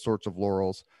winning those sorts of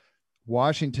laurels.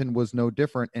 Washington was no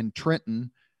different, and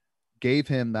Trenton gave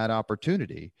him that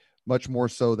opportunity, much more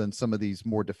so than some of these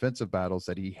more defensive battles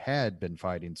that he had been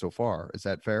fighting so far. Is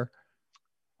that fair?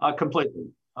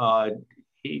 Completely.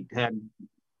 He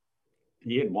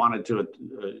had wanted to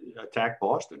attack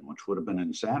Boston, which would have been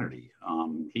insanity.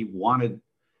 He wanted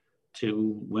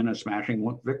to win a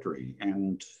smashing victory.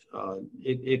 And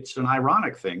it's an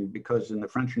ironic thing, because in the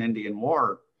French and Indian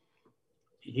War,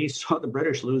 he saw the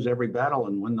British lose every battle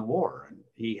and win the war. And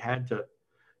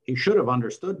he should have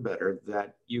understood better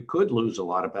that you could lose a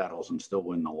lot of battles and still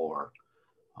win the war.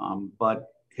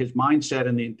 But his mindset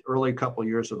in the early couple of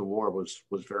years of the war was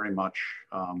very much,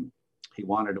 he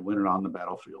wanted to win it on the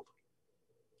battlefield.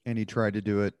 And he tried to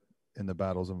do it in the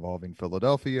battles involving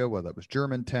Philadelphia, whether it was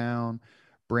Germantown,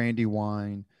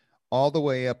 Brandywine, all the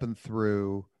way up and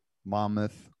through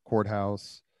Monmouth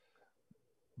Courthouse.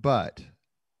 But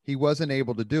he wasn't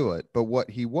able to do it. But what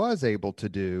he was able to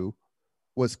do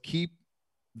was keep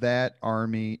that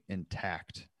army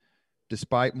intact,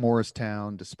 despite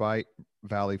Morristown, despite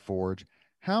Valley Forge.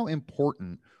 How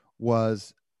important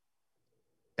was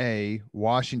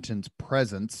Washington's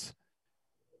presence?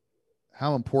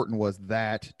 How important was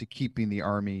that to keeping the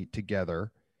army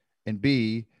together? And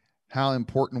B, how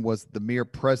important was the mere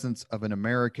presence of an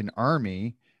American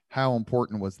army? How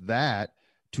important was that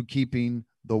to keeping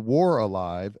the war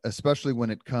alive, especially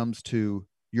when it comes to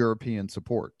European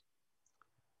support?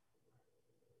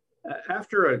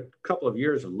 After a couple of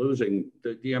years of losing,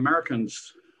 the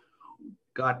Americans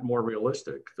got more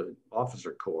realistic, the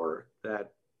officer corps,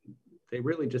 that they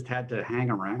really just had to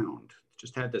hang around,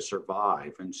 just had to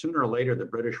survive. And sooner or later, the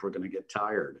British were going to get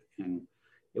tired, and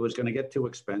it was going to get too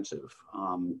expensive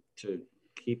to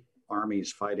keep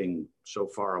armies fighting so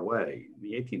far away. In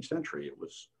the 18th century, it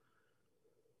was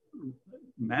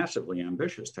massively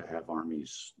ambitious to have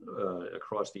armies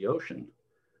across the ocean.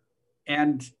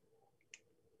 And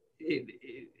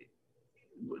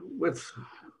with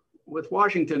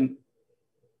Washington,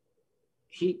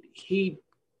 he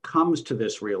comes to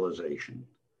this realization,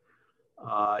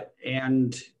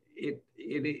 and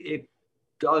it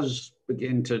does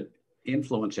begin to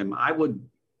influence him. I would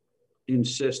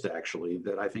insist, actually,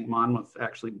 that I think Monmouth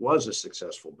actually was a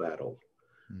successful battle.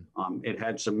 It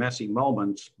had some messy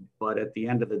moments, but at the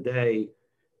end of the day,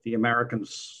 the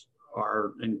Americans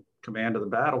are in command of the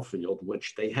battlefield,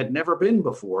 which they had never been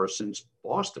before since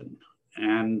Boston.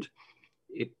 And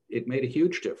it made a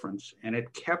huge difference, and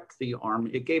it kept the army,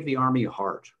 it gave the army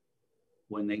heart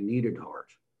when they needed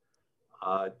heart.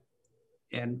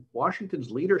 And Washington's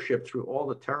leadership through all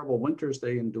the terrible winters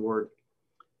they endured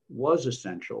was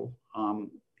essential.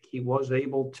 He was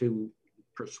able to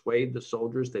persuade the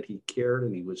soldiers that he cared,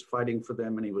 and he was fighting for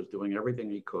them, and he was doing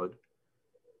everything he could.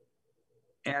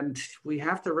 And we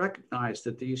have to recognize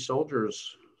that these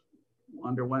soldiers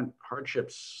underwent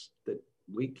hardships that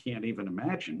we can't even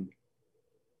imagine: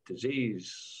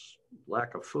 disease,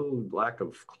 lack of food, lack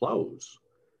of clothes.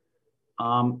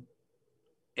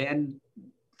 And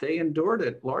they endured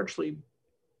it largely,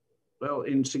 well,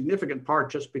 in significant part,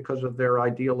 just because of their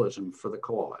idealism for the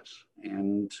cause.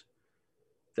 And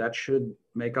that should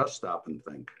make us stop and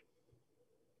think.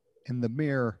 And the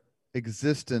mere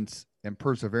existence and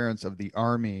perseverance of the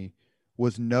army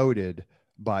was noted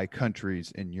by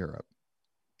countries in Europe.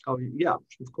 Oh, yeah,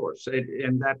 of course.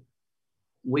 And that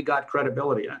we got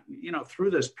credibility. You know,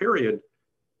 through this period,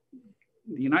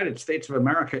 the United States of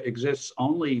America exists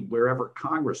only wherever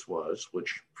Congress was,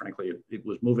 which frankly, it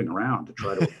was moving around to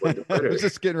try to avoid the British. I was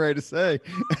just getting ready to say.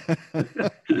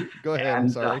 Go ahead, I'm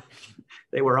sorry.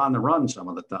 They were on the run some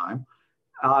of the time.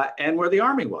 And where the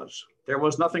army was, there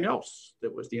was nothing else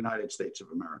that was the United States of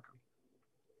America.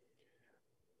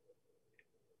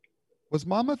 Was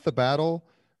Monmouth the battle?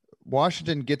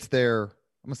 Washington gets there,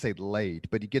 I'm going to say late,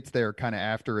 but he gets there kind of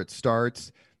after it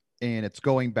starts and it's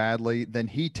going badly. Then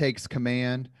he takes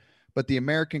command. But the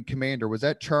American commander, was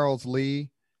that Charles Lee?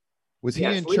 Was he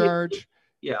in charge?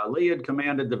 Yeah, Lee had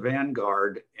commanded the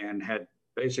vanguard and had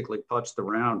basically putzed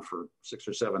around for 6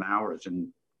 or 7 hours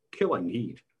in killing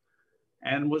heat.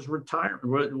 and was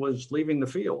was leaving the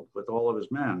field with all of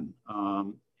his men.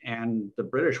 And the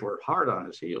British were hard on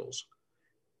his heels.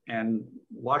 And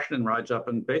Washington rides up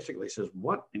and basically says,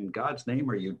 "What in God's name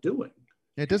are you doing?"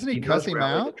 Yeah, doesn't he He cuss does him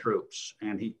rally out? the troops,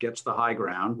 and he gets the high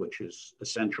ground, which is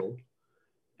essential,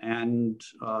 and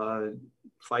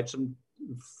fights him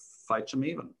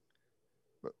even.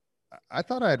 I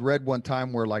thought I had read one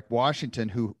time where like Washington,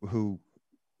 who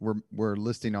we're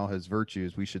listing all his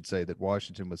virtues, we should say that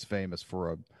Washington was famous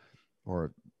for a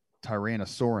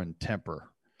tyrannosaurian temper,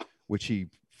 which he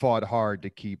fought hard to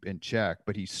keep in check.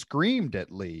 But he screamed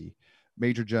at Lee,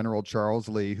 Major General Charles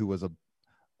Lee, who was a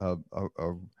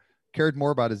cared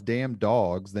more about his damn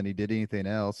dogs than he did anything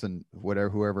else, and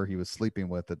whoever he was sleeping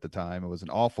with at the time. It was an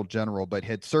awful general, but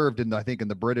had served in, I think, in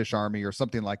the British Army or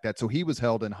something like that. So he was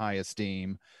held in high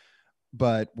esteem.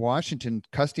 But Washington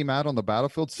cussed him out on the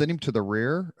battlefield, sent him to the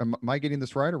rear. Am I getting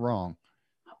this right or wrong?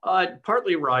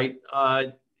 Partly right.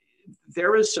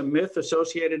 There is some myth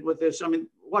associated with this. I mean,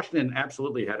 Washington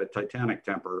absolutely had a titanic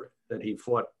temper that he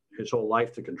fought his whole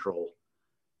life to control.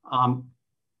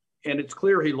 And it's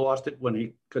clear he lost it when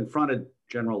he confronted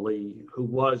General Lee, who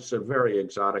was a very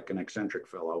exotic and eccentric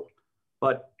fellow,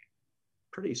 but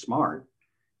pretty smart.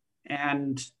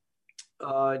 And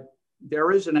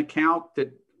there is an account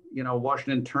that,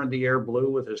 Washington turned the air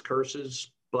blue with his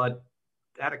curses, but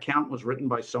that account was written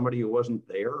by somebody who wasn't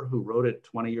there, who wrote it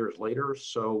 20 years later.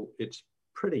 So it's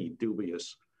pretty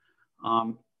dubious.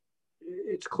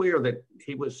 It's clear that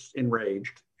he was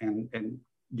enraged and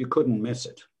you couldn't miss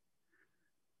it.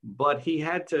 But he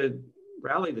had to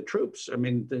rally the troops. I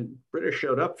mean, the British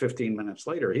showed up 15 minutes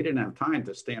later. He didn't have time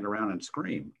to stand around and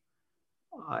scream.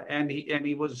 And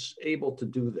he was able to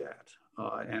do that.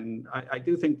 And I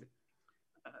do think,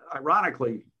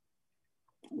 ironically,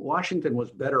 Washington was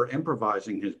better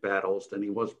improvising his battles than he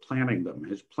was planning them.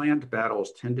 His planned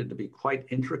battles tended to be quite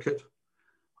intricate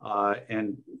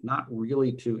and not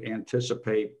really to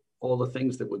anticipate all the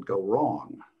things that would go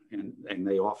wrong, and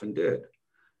they often did.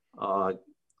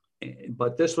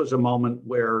 But this was a moment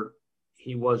where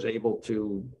he was able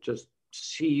to just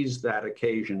seize that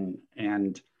occasion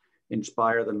and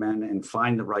inspire the men and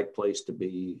find the right place to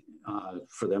be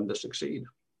for them to succeed.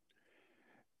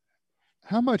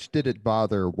 How much did it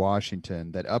bother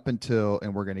Washington that up until,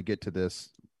 and we're going to get to this,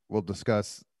 we'll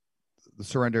discuss the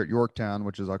surrender at Yorktown,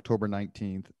 which is October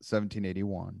 19th,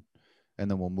 1781,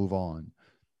 and then we'll move on.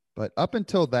 But up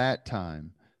until that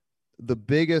time, the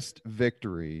biggest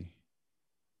victory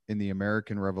in the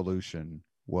American Revolution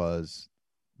was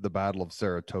the Battle of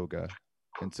Saratoga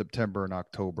in September and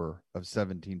October of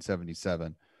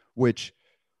 1777, which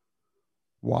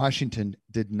Washington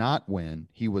did not win.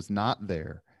 He was not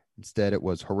there. Instead, it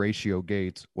was Horatio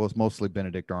Gates. Well, it's mostly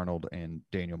Benedict Arnold and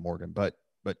Daniel Morgan, but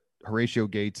Horatio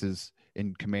Gates is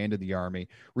in command of the army,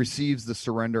 receives the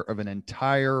surrender of an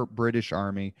entire British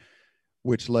army,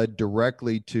 which led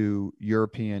directly to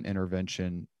European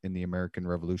intervention in the American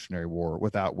Revolutionary War,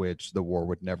 without which the war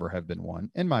would never have been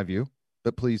won, in my view.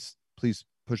 But please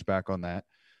push back on that.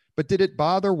 But did it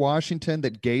bother Washington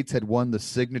that Gates had won the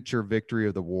signature victory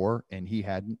of the war and he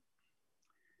hadn't?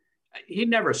 He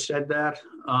never said that,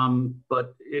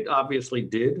 but it obviously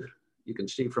did. You can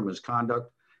see from his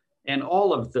conduct. And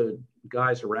all of the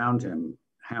guys around him,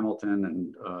 Hamilton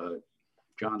and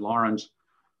John Lawrence,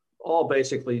 all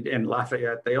basically, and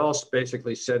Lafayette, they all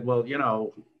basically said, well,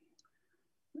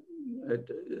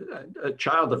 a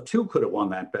child of two could have won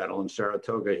that battle in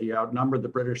Saratoga. He outnumbered the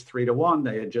British 3-1.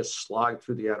 They had just slogged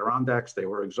through the Adirondacks. They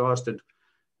were exhausted,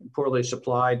 poorly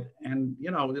supplied, and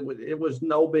it was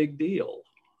no big deal.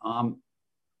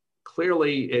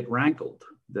 Clearly, it rankled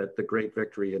that the great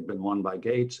victory had been won by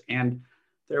Gates, and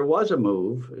there was a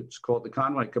move. It's called the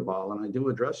Conway Cabal, and I do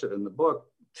address it in the book,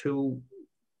 to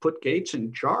put Gates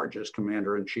in charge as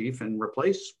commander-in-chief and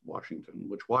replace Washington,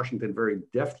 which Washington very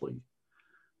deftly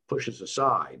pushes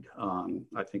aside.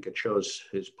 I think it shows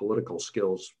his political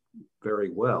skills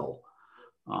very well.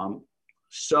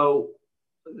 So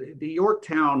the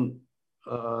Yorktown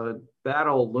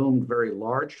battle loomed very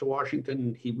large to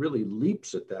Washington. He really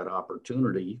leaps at that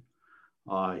opportunity.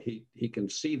 He can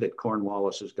see that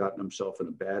Cornwallis has gotten himself in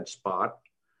a bad spot,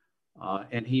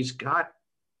 and he's got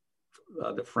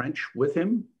the French with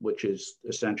him, which is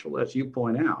essential, as you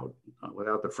point out.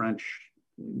 Without the French,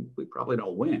 we probably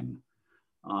don't win.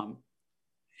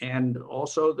 And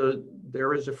also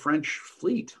there is a French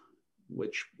fleet,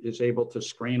 which is able to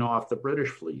screen off the British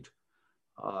fleet.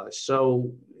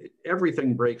 So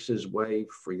everything breaks his way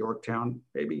for Yorktown,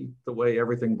 maybe the way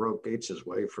everything broke Gates's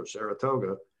way for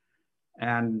Saratoga.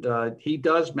 And he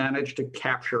does manage to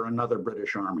capture another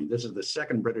British army. This is the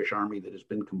second British army that has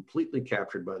been completely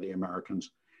captured by the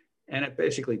Americans. And it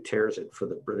basically tears it for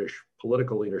the British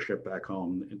political leadership back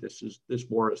home. This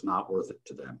war is not worth it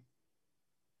to them.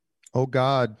 Oh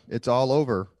God, it's all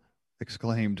over,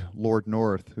 exclaimed Lord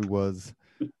North, who was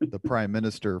the prime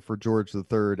minister for George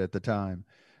III at the time.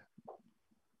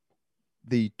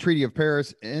 The Treaty of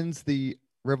Paris ends the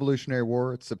Revolutionary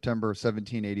War. It's September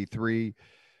 1783.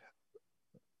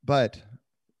 But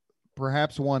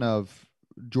perhaps one of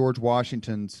George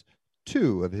Washington's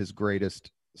two of his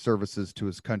greatest services to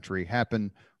his country happened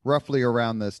roughly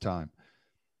around this time.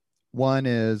 One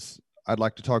is, I'd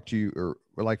like to talk to you, or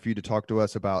would like for you to talk to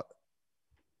us about,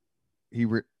 he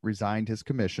resigned his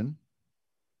commission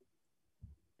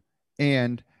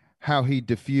and how he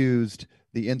diffused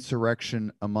the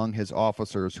insurrection among his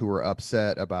officers who were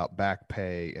upset about back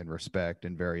pay and respect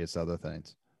and various other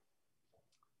things.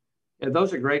 Yeah,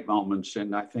 those are great moments,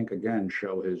 and I think, again,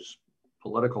 show his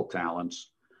political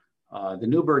talents. The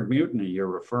Newburgh Mutiny you're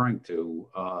referring to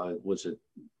was a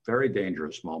very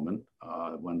dangerous moment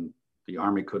when the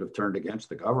army could have turned against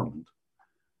the government.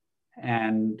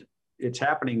 And it's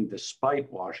happening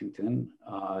despite Washington.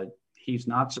 He's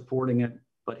not supporting it,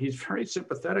 but he's very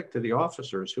sympathetic to the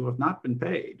officers who have not been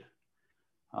paid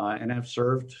and have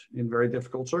served in very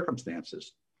difficult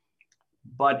circumstances.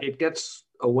 But it gets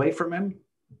away from him.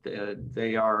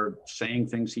 They are saying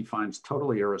things he finds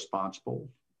totally irresponsible.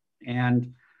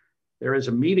 And there is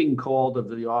a meeting called of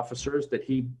the officers that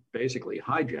he basically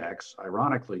hijacks.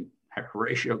 Ironically,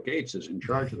 Horatio Gates is in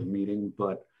charge of the meeting,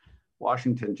 but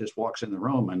Washington just walks in the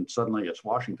room and suddenly it's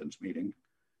Washington's meeting.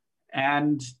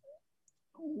 And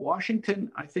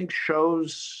Washington, I think,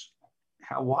 shows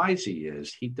how wise he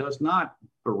is. He does not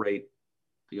berate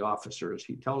the officers.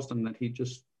 He tells them that he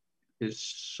just is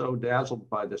so dazzled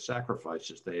by the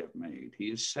sacrifices they have made. He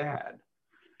is sad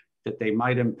that they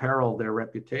might imperil their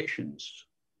reputations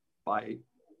by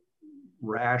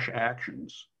rash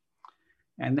actions.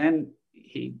 And then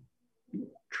he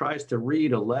tries to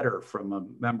read a letter from a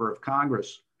member of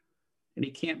Congress and he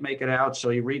can't make it out. So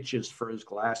he reaches for his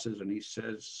glasses and he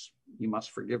says, "You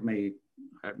must forgive me.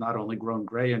 I've not only grown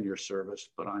gray in your service,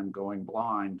 but I'm going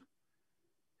blind."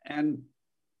 And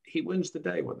he wins the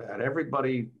day with that.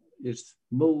 Everybody is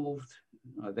moved.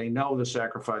 They know the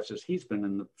sacrifices. He's been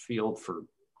in the field for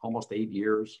almost 8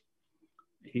 years.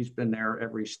 He's been there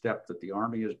every step that the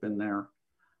army has been there.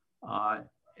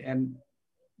 And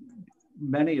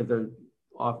many of the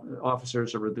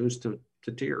officers are reduced to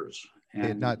tears. And they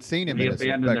had not seen him in his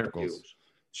spectacles.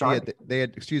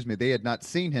 They had not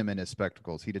seen him in his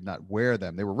spectacles. He did not wear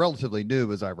them. They were relatively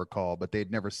new, as I recall, but they'd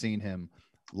never seen him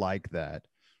like that.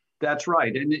 That's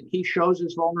right. And he shows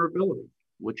his vulnerability,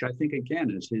 which I think,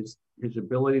 again, is his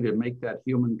ability to make that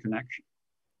human connection.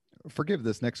 Forgive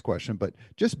this next question, but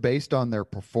just based on their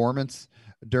performance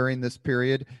during this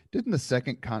period, didn't the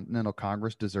Second Continental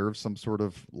Congress deserve some sort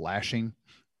of lashing?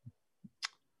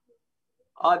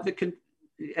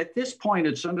 At this point,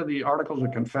 it's under the Articles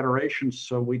of Confederation,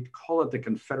 so we call it the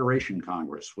Confederation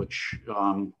Congress, which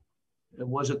it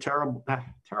was a terrible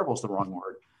is the wrong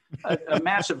word, a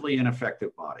massively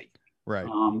ineffective body. Right.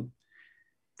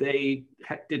 They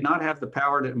did not have the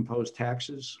power to impose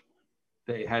taxes.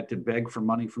 They had to beg for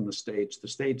money from the states. The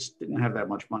states didn't have that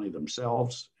much money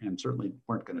themselves and certainly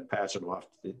weren't going to pass it off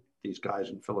to these guys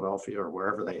in Philadelphia or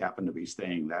wherever they happened to be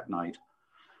staying that night.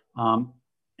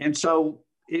 And so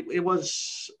it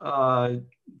was,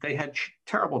 they had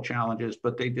terrible challenges,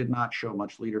 but they did not show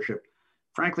much leadership.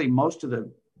 Frankly, most of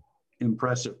the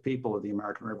impressive people of the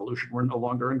American Revolution were no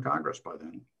longer in Congress by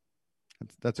then.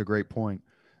 That's a great point.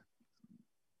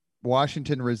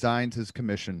 Washington resigns his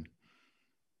commission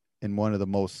in one of the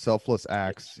most selfless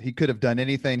acts. He could have done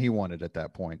anything he wanted at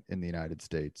that point in the United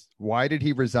States. Why did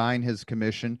he resign his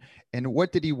commission? And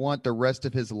what did he want the rest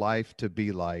of his life to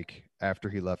be like after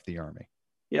he left the army?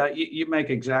 Yeah, you make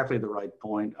exactly the right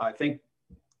point. I think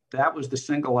that was the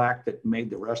single act that made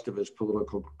the rest of his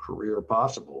political career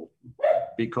possible,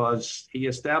 because he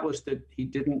established that he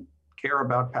didn't care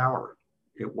about power.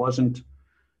 He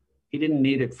didn't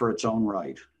need it for its own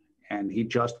right. And he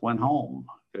just went home.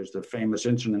 There's the famous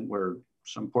incident where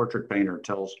some portrait painter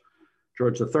tells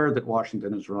George III that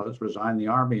Washington has resigned the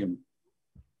army, and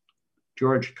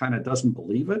George kind of doesn't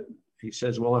believe it. He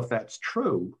says, well, if that's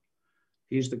true,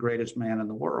 he's the greatest man in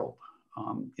the world.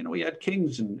 We had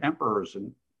kings and emperors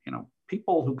and,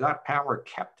 people who got power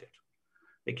kept it.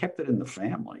 They kept it in the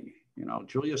family.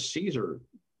 Julius Caesar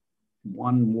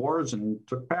won wars and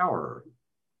took power.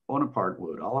 Bonaparte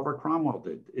would, Oliver Cromwell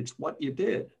did. It's what you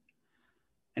did.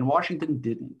 And Washington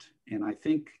didn't. And I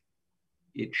think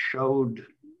it showed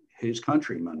his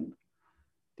countrymen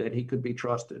that he could be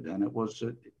trusted. And it was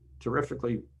a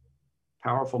terrifically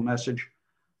powerful message.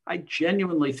 I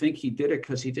genuinely think he did it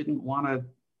because he didn't want to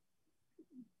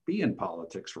be in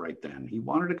politics right then. He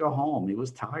wanted to go home. He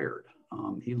was tired.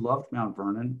 He loved Mount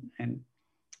Vernon, and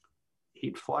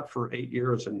he'd fought for 8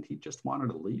 years, and he just wanted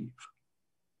to leave.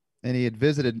 And he had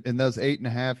visited in those 8 to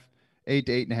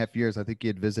 8.5 years. I think he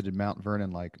had visited Mount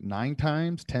Vernon like 9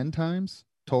 times, 10 times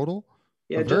total.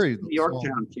 Yeah, just the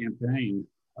Yorktown campaign.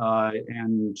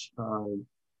 And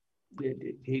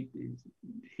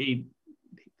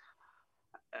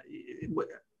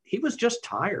he was just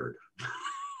tired.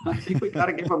 I think we got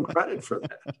to give him credit for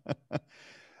that.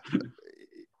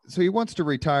 So he wants to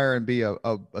retire and be a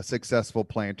successful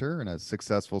planter and a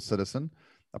successful citizen,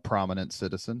 a prominent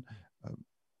citizen.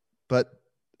 But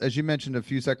as you mentioned a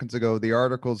few seconds ago, the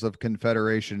Articles of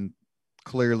Confederation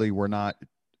clearly were not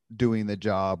doing the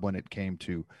job when it came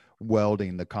to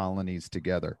welding the colonies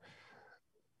together.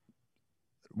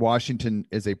 Washington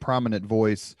is a prominent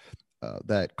voice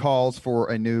that calls for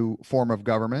a new form of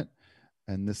government,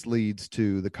 and this leads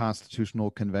to the Constitutional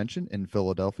Convention in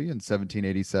Philadelphia in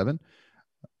 1787.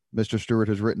 Mr. Stewart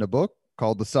has written a book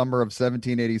called The Summer of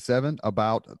 1787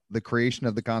 about the creation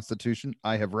of the Constitution.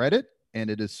 I have read it, and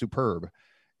it is superb.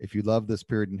 If you love this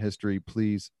period in history,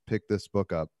 please pick this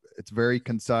book up. It's very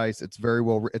concise. It's very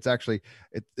well. It's actually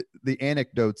the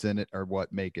anecdotes in it are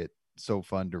what make it so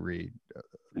fun to read.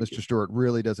 Mr. Stewart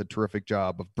really does a terrific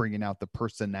job of bringing out the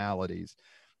personalities.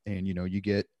 And, you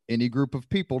get any group of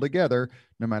people together,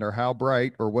 no matter how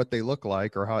bright or what they look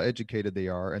like or how educated they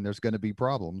are, and there's going to be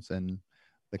problems. And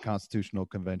the Constitutional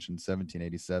Convention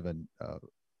 1787,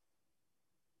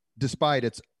 despite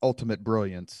its ultimate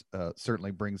brilliance,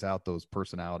 certainly brings out those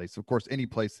personalities. Of course, any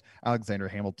place Alexander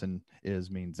Hamilton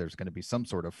is means there's going to be some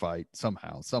sort of fight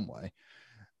somehow, some way.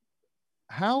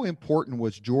 How important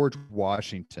was George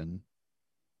Washington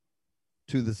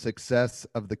to the success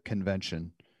of the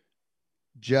convention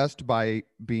just by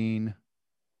being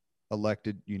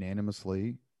elected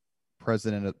unanimously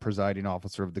presiding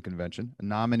officer of the convention,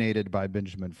 nominated by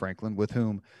Benjamin Franklin, with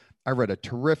whom I read a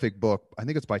terrific book. I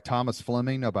think it's by Thomas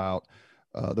Fleming about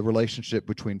the relationship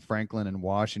between Franklin and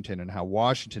Washington, and how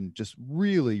Washington just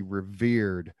really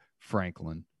revered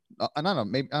Franklin. And I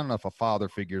don't know if a father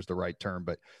figure is the right term,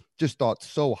 but just thought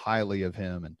so highly of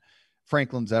him. And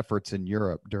Franklin's efforts in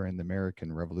Europe during the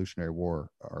American Revolutionary War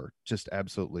are just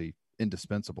absolutely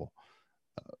indispensable.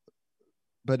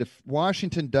 But if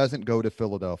Washington doesn't go to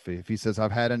Philadelphia, if he says,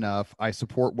 I've had enough, I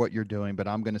support what you're doing, but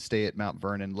I'm going to stay at Mount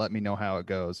Vernon, let me know how it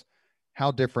goes.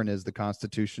 How different is the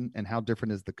Constitution, and how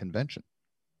different is the convention?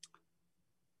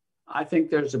 I think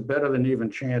there's a better than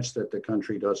even chance that the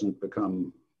country doesn't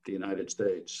become the United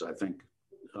States. I think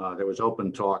there was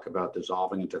open talk about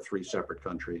dissolving into 3 separate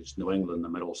countries: New England, the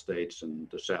Middle States, and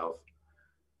the South.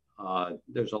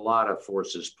 There's a lot of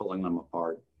forces pulling them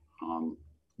apart.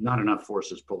 Not enough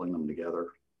forces pulling them together.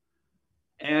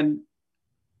 And,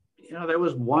 there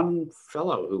was one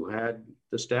fellow who had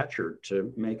the stature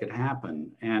to make it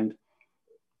happen. And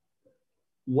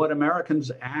what Americans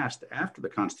asked after the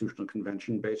Constitutional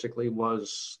Convention basically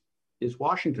was, is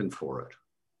Washington for it?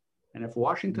 And if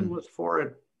Washington was for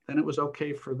it, then it was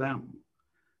okay for them.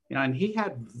 And he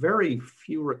had very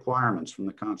few requirements from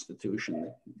the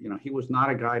Constitution. He was not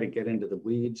a guy to get into the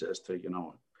weeds as to,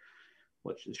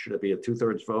 what should it be, a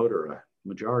 2/3 vote or a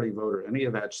majority vote or any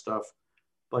of that stuff.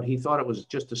 But he thought it was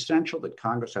just essential that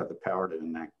Congress have the power to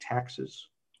enact taxes,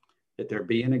 that there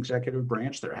be an executive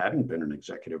branch. There hadn't been an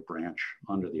executive branch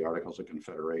under the Articles of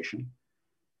Confederation,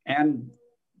 and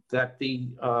that the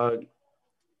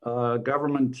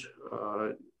government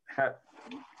had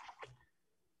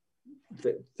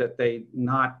that they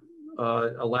not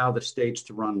allow the states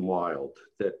to run wild,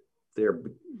 that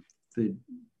the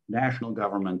national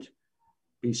government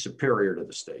be superior to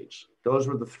the states. Those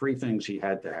were the 3 things he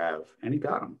had to have, and he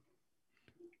got them.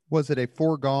 Was it a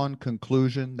foregone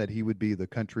conclusion that he would be the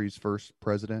country's first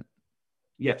president?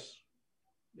 Yes.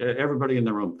 Everybody in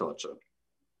the room thought so.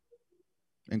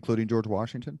 Including George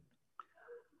Washington?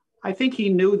 I think he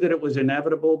knew that it was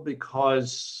inevitable,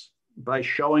 because by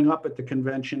showing up at the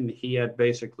convention, he had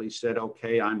basically said,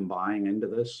 okay, I'm buying into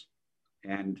this.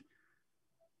 And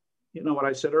what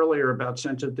I said earlier about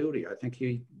sense of duty, I think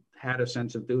he had a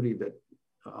sense of duty that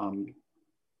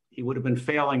he would have been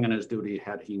failing in his duty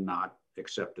had he not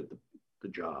accepted the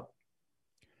job.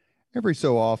 Every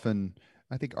so often,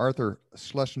 I think Arthur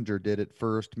Schlesinger did it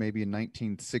first, maybe in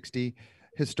 1960.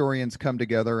 Historians come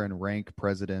together and rank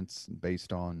presidents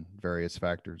based on various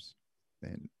factors.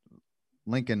 And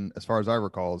Lincoln, as far as I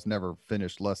recall, has never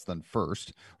finished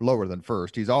lower than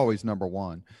first. He's always number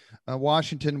one.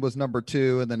 Washington was number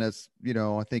two. And then, as you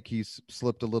know, I think he's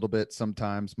slipped a little bit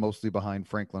sometimes, mostly behind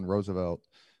Franklin Roosevelt.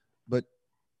 But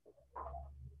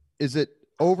is it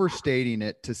overstating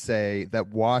it to say that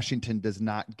Washington does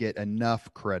not get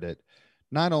enough credit,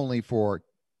 not only for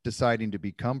deciding to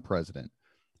become president,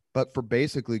 but for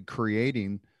basically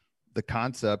creating the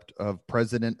concept of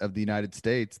president of the United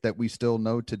States that we still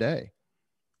know today?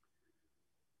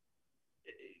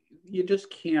 You just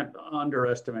can't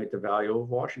underestimate the value of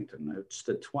Washington. It's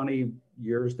the 20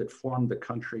 years that formed the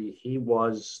country. He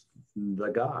was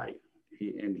the guy,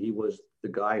 he was the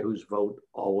guy whose vote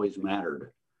always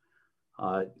mattered.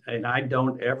 And I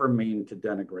don't ever mean to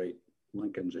denigrate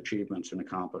Lincoln's achievements and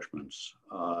accomplishments.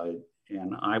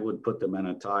 And I would put them in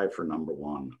a tie for number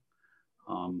one,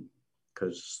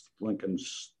 because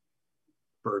Lincoln's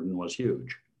burden was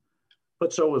huge,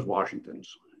 but so was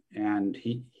Washington's. And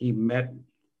he met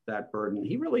that burden.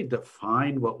 He really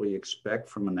defined what we expect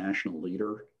from a national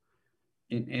leader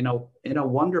in a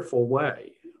wonderful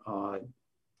way.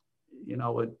 You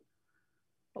know,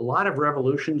 a lot of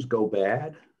revolutions go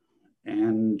bad,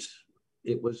 and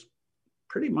it was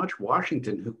pretty much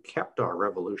Washington who kept our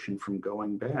revolution from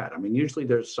going bad. I mean, usually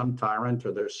there's some tyrant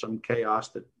or there's some chaos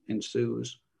that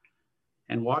ensues,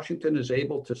 and Washington is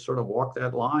able to sort of walk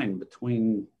that line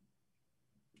between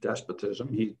despotism —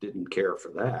 he didn't care for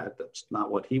that, that's not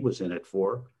what he was in it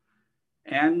for —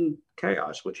 and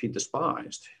chaos, which he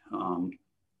despised.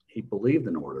 He believed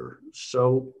in order.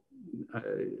 So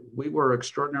we were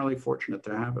extraordinarily fortunate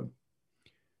to have him.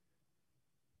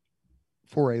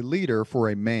 For a leader, for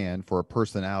a man, for a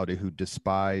personality who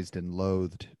despised and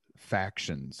loathed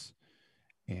factions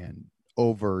and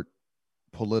overt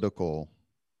political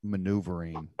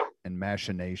maneuvering and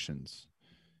machinations,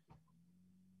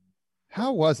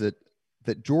 how was it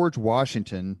that George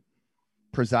Washington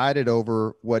presided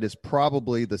over what is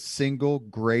probably the single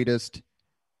greatest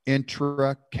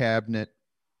intra-cabinet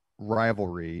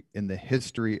rivalry in the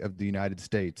history of the United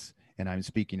States? And I'm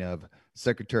speaking of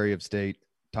Secretary of State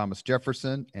Thomas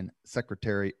Jefferson and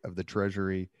Secretary of the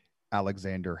Treasury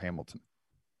Alexander Hamilton.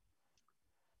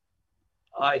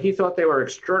 He thought they were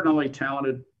extraordinarily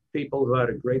talented people who had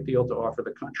a great deal to offer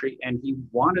the country, and he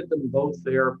wanted them both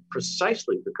there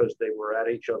precisely because they were at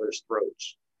each other's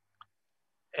throats.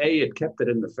 A, it kept it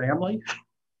in the family,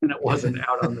 and it wasn't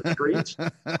out on the streets.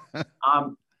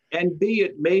 And B,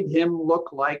 it made him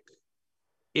look like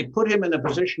 — it put him in the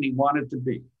position he wanted to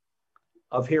be,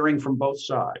 of hearing from both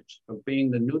sides, of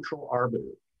being the neutral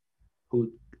arbiter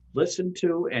who listened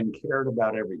to and cared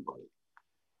about everybody.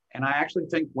 And I actually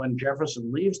think when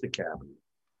Jefferson leaves the cabinet,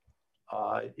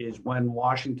 is when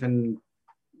Washington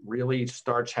really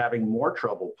starts having more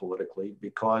trouble politically,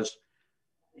 because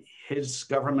his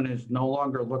government is no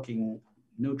longer looking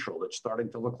neutral. It's starting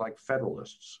to look like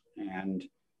Federalists, and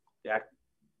that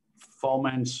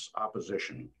foments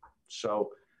opposition.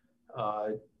 So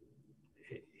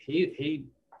he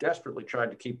desperately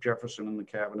tried to keep Jefferson in the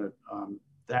cabinet.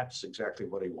 That's exactly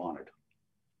what he wanted.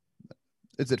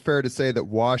 Is it fair to say that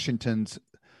Washington's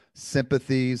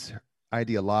sympathies,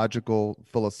 ideological,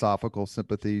 philosophical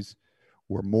sympathies,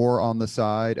 were more on the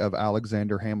side of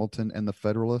Alexander Hamilton and the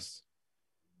Federalists?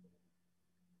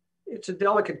 It's a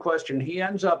delicate question. He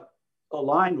ends up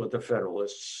aligned with the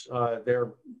Federalists.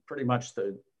 They're pretty much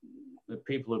the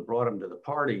people who brought him to the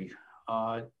party.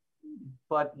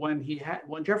 But when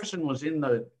Jefferson was in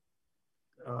the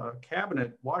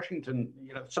cabinet, Washington,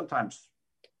 sometimes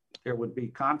there would be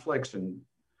conflicts, and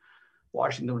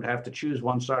Washington would have to choose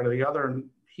one side or the other. And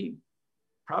he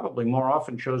probably more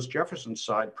often chose Jefferson's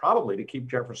side, probably to keep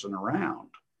Jefferson around.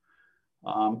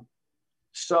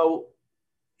 So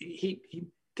he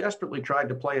desperately tried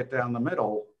to play it down the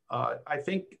middle. I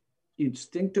think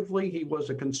instinctively he was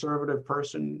a conservative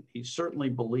person. He certainly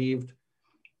believed,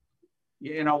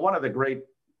 one of the great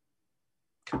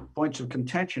points of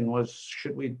contention was,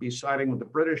 should we be siding with the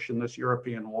British in this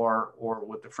European war or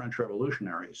with the French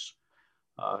revolutionaries?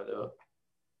 The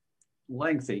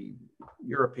lengthy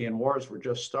European wars were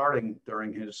just starting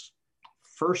during his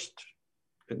first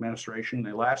administration.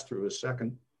 They last through his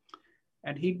second.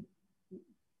 And he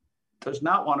does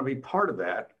not want to be part of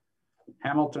that.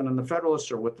 Hamilton and the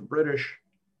Federalists are with the British.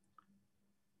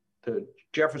 The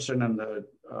Jefferson and the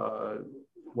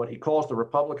what he calls the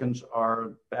Republicans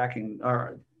are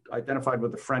identified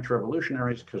with the French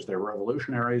revolutionaries because they're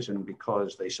revolutionaries and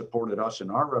because they supported us in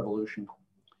our revolution.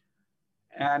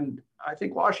 And I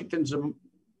think Washington's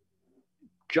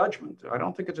judgment, I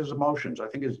don't think it's his emotions, I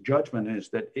think his judgment is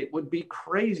that it would be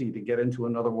crazy to get into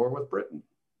another war with Britain.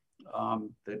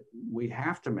 that we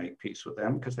have to make peace with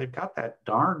them because they've got that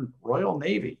darn Royal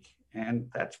Navy, and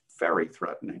that's very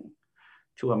threatening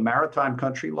to a maritime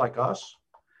country like us.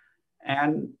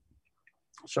 And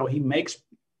so he makes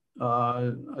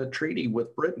a treaty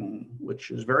with Britain,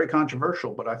 which is very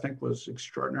controversial, but I think was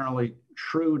extraordinarily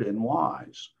shrewd and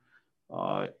wise.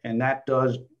 And that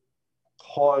does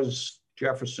cause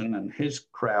Jefferson and his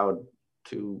crowd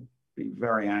to be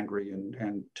very angry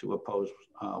and to oppose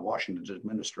Washington's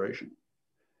administration.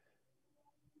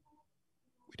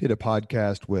 We did a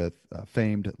podcast with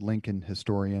famed Lincoln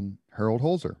historian Harold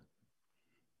Holzer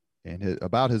and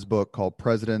about his book called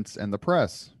Presidents and the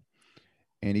Press.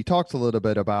 And he talks a little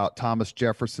bit about Thomas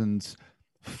Jefferson's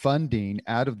funding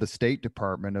out of the State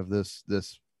Department of this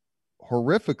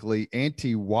horrifically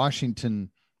anti-Washington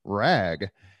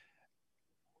rag.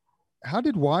 How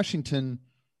did Washington,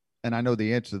 and I know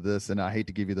the answer to this, and I hate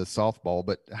to give you the softball,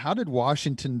 but how did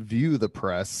Washington view the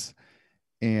press,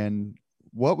 and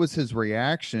what was his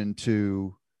reaction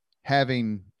to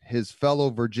having his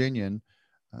fellow Virginian,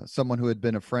 someone who had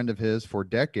been a friend of his for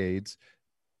decades,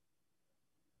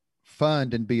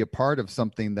 fund and be a part of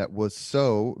something that was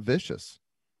so vicious?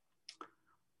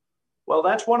 Well,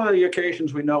 that's one of the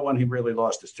occasions we know when he really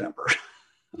lost his temper.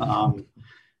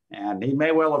 And he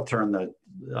may well have turned the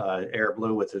air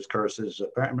blue with his curses.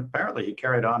 Apparently, he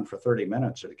carried on for 30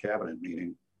 minutes at a cabinet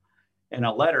meeting. In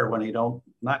a letter, when he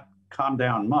not calm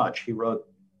down much, he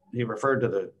referred to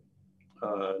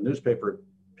the newspaper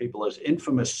people as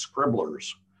infamous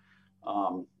scribblers,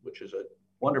 which is a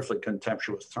wonderfully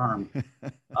contemptuous term.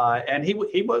 And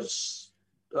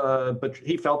but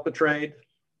he felt betrayed,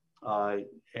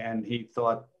 and he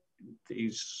thought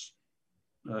these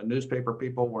newspaper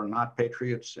people were not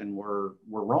patriots and were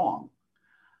wrong.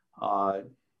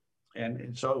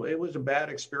 And so it was a bad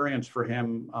experience for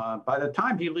him. By the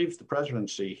time he leaves the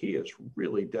presidency, he is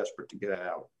really desperate to get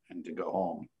out and to go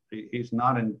home. He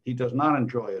does not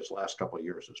enjoy his last couple of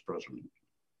years as president.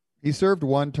 He served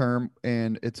one term,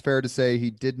 and it's fair to say he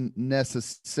didn't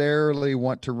necessarily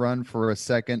want to run for a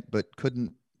second, but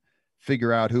couldn't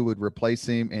figure out who would replace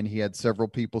him. And he had several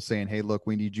people saying, hey, look,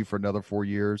 we need you for another 4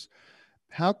 years.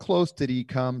 How close did he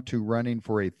come to running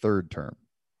for a third term?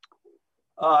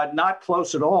 Not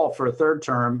close at all for a third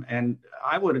term. And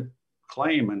I would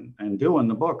claim and do in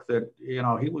the book that,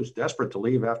 he was desperate to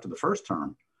leave after the first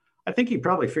term. I think he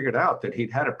probably figured out that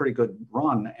he'd had a pretty good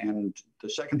run and the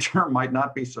second term might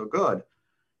not be so good.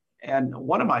 And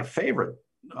one of my favorite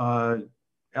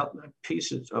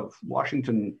pieces of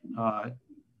Washington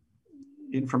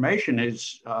information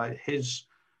is his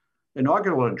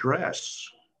inaugural address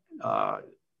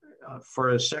for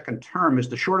his second term is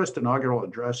the shortest inaugural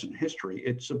address in history.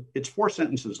 It's 4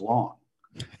 sentences long.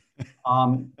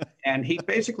 And he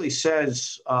basically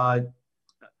says,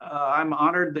 I'm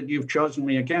honored that you've chosen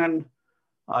me again.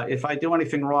 If I do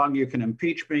anything wrong, you can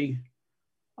impeach me.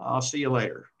 I'll see you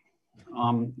later.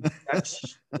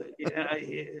 That's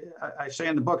I say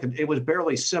in the book, it was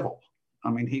barely civil.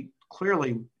 I mean, he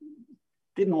clearly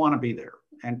didn't want to be there.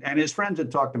 And his friends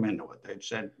had talked him into it. They'd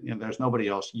said, there's nobody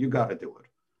else. You got to do it.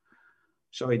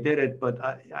 So he did it, but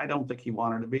I don't think he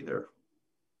wanted to be there.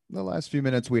 The last few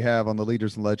minutes we have on the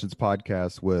Leaders and Legends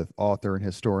podcast with author and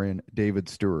historian David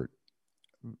Stewart.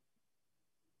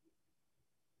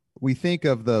 We think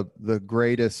of the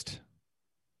greatest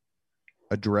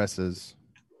addresses,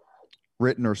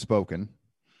 written or spoken,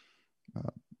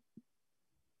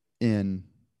 in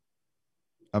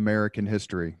American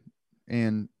history.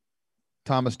 And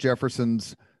Thomas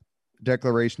Jefferson's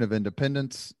Declaration of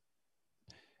Independence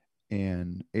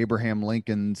and Abraham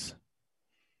Lincoln's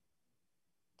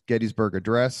Gettysburg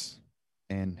Address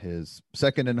and his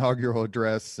second inaugural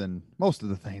address and most of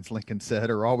the things Lincoln said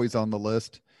are always on the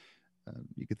list.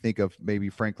 You could think of maybe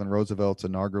Franklin Roosevelt's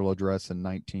inaugural address in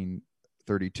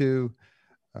 1932,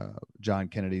 John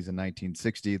Kennedy's in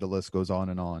 1960. The list goes on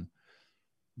and on.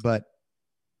 But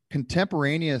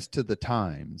contemporaneous to the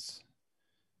times,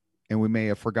 and we may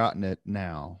have forgotten it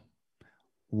now,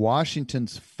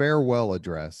 Washington's farewell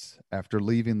address after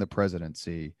leaving the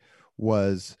presidency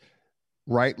was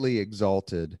rightly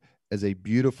exalted as a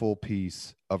beautiful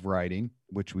piece of writing,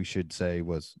 which we should say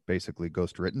was basically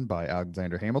ghostwritten by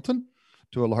Alexander Hamilton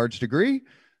to a large degree.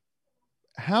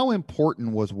 How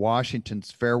important was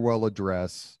Washington's farewell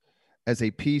address as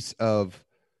a piece of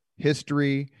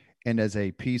history and as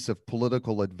a piece of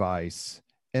political advice?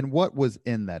 And what was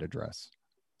in that address?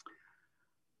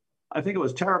 I think it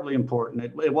was terribly important.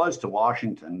 It was to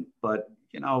Washington, but,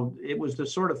 it was the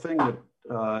sort of thing that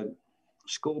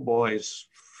schoolboys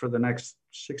for the next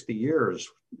 60 years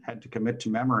had to commit to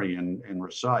memory and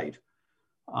recite.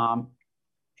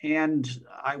 And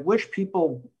I wish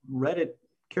people read it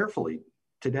carefully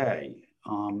today.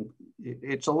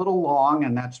 It's a little long,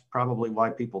 and that's probably why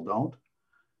people don't.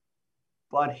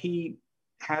 But he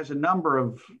has a number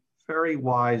of very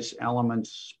wise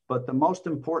elements. But the most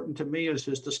important to me is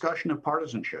his discussion of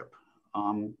partisanship,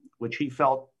 which he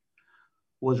felt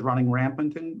was running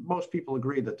rampant. And most people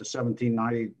agree that the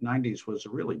 1790s was a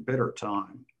really bitter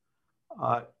time.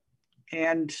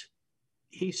 And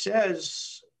he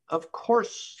says, of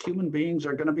course, human beings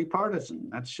are going to be partisan.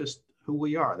 That's just who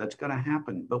we are. That's going to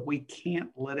happen. But we can't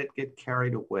let it get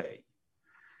carried away.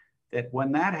 That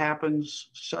when that happens,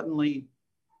 suddenly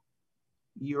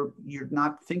you're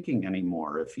not thinking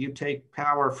anymore. If you take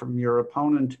power from your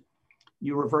opponent,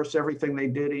 you reverse everything they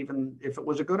did, even if it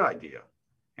was a good idea.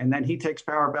 And then he takes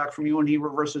power back from you and he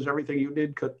reverses everything you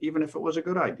did, even if it was a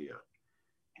good idea.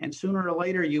 And sooner or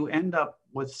later, you end up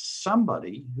with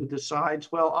somebody who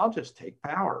decides, well, I'll just take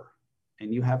power.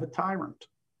 And you have a tyrant.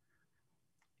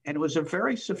 And it was a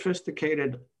very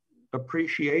sophisticated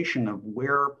appreciation of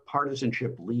where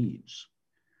partisanship leads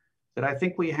that I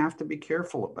think we have to be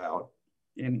careful about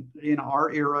in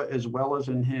our era as well as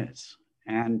in his.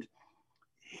 And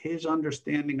his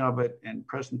understanding of it and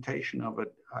presentation of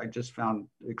it, I just found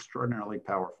extraordinarily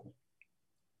powerful.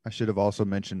 I should have also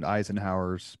mentioned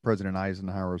President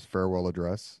Eisenhower's farewell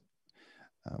address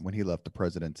when he left the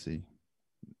presidency.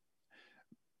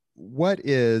 What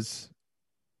is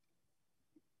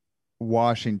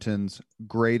Washington's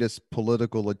greatest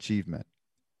political achievement?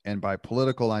 And by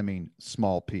political, I mean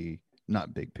small p,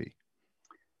 not big P.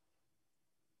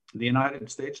 The United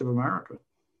States of America.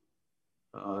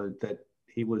 That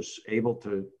he was able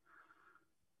to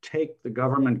take the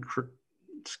government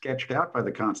sketched out by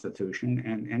the Constitution,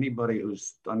 and anybody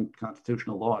who's done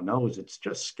constitutional law knows it's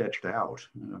just sketched out.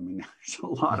 I mean, there's a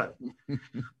lot of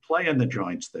play in the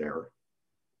joints there,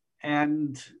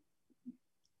 and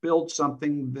build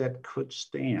something that could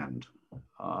stand.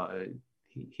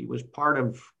 He was part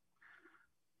of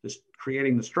this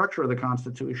creating the structure of the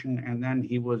Constitution, and then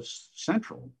he was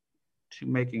central to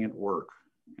making it work.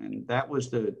 And that was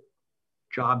the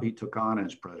job he took on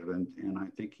as president, and I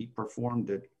think he performed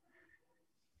it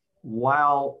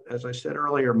while, as I said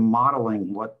earlier,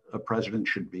 modeling what a president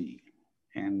should be.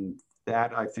 And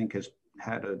that, I think, has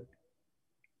had a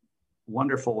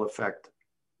wonderful effect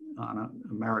on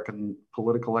American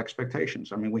political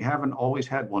expectations. I mean, we haven't always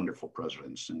had wonderful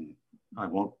presidents, and I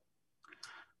won't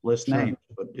list names,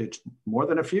 but it's more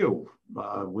than a few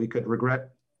we could regret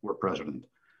were president.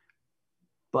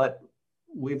 But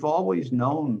we've always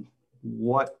known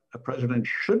what a president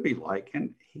should be like,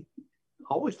 and he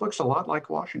always looks a lot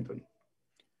like Washington.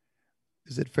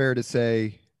 Is it fair to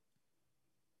say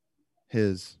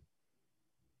his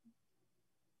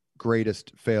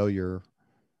greatest failure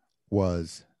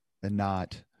was in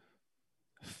not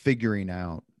figuring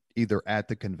out, either at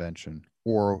the convention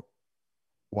or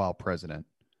while president,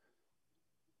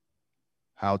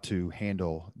 how to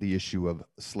handle the issue of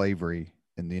slavery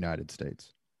in the United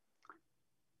States?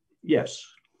 Yes.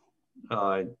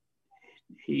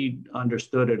 He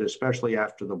understood it, especially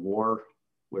after the war,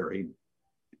 where he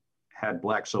had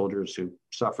Black soldiers who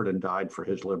suffered and died for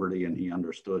his liberty, and he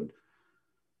understood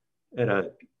at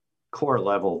a core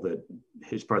level that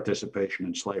his participation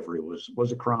in slavery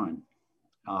was a crime.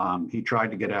 He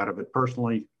tried to get out of it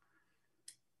personally.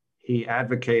 He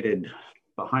advocated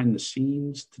behind the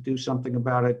scenes to do something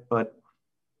about it, but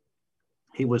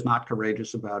he was not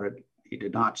courageous about it. He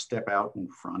did not step out in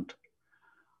front.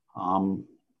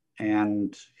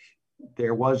 And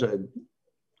there was a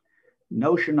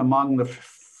notion among the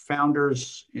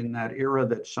founders in that era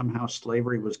that somehow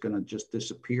slavery was going to just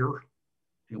disappear.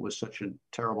 It was such a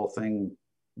terrible thing,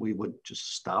 we would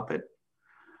just stop it.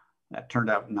 That turned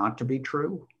out not to be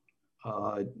true.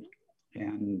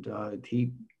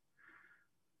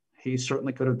 He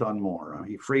certainly could have done more.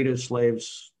 He freed his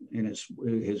slaves in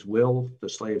his will, the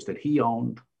slaves that he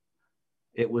owned.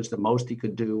 It was the most he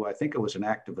could do. I think it was an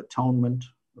act of atonement,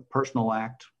 a personal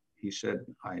act. He said,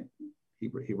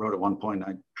 he wrote at one point,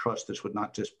 I trust this would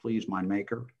not displease my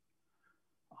maker.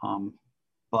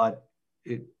 But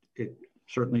it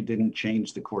certainly didn't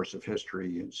change the course of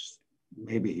history as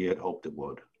maybe he had hoped it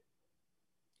would.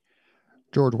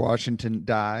 George Washington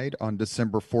died on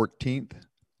December 14th,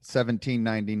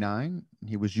 1799.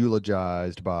 He was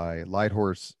eulogized by Light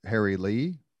Horse Harry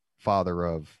Lee, father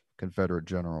of Confederate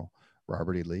General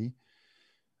Robert E. Lee.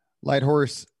 Light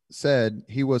Horse said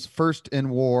he was first in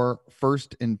war,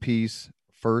 first in peace,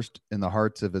 first in the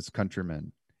hearts of his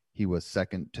countrymen. He was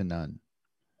second to none.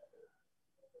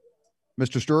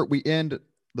 Mr. Stewart, we end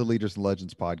the Leaders and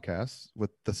Legends podcast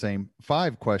with the same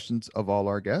 5 questions of all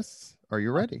our guests. Are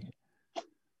you ready?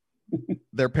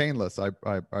 They're painless. I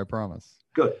promise.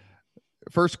 Good.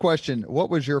 First question. What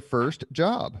was your first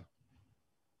job?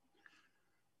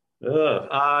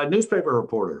 Newspaper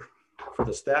reporter for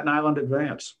the Staten Island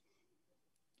Advance.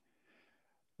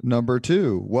 Number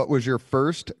 2. What was your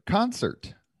first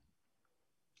concert?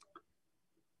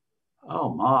 Oh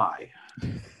my.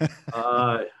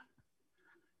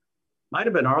 Might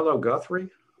have been Arlo Guthrie.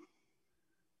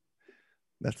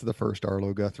 That's the first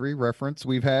Arlo Guthrie reference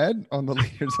we've had on the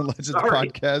Leaders and Legends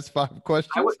podcast. 5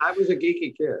 questions. I was a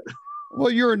geeky kid. Well,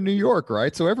 you're in New York,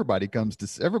 right? So everybody comes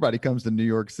to New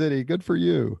York City. Good for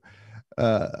you.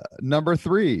 Number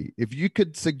 3, if you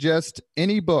could suggest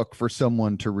any book for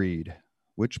someone to read,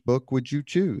 which book would you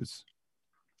choose?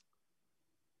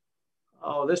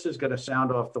 Oh, this is going to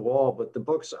sound off the wall, but the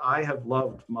books I have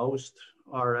loved most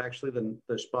are actually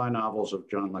the spy novels of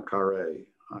John le Carré.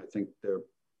 I think they're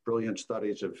brilliant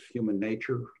studies of human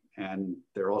nature, and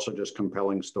they're also just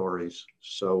compelling stories.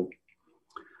 So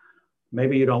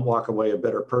maybe you don't walk away a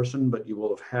better person, but you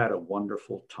will have had a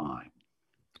wonderful time.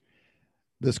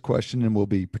 This question will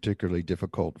be particularly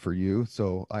difficult for you,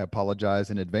 so I apologize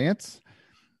in advance.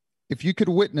 If you could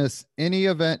witness any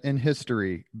event in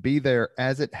history, be there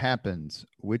as it happens,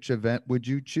 which event would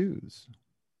you choose?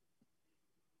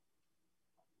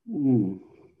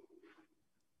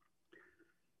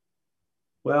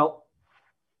 Well,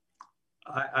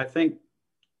 I think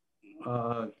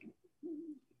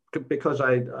because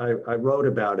I wrote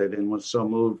about it and was so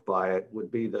moved by it,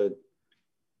 would be the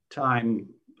time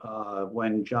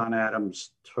when John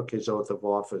Adams took his oath of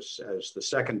office as the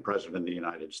second president of the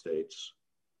United States.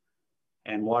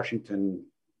 And Washington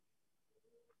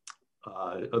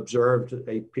observed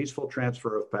a peaceful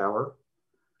transfer of power.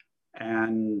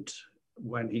 And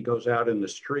when he goes out in the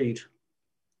street,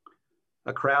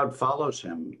 a crowd follows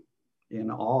him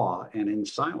in awe and in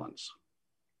silence.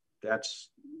 I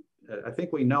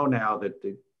think we know now that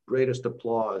the greatest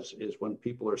applause is when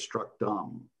people are struck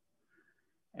dumb.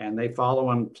 And they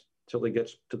follow him till he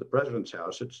gets to the president's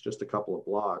house. It's just a couple of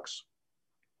blocks.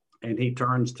 And he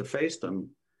turns to face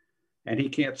them. And he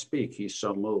can't speak. He's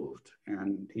so moved,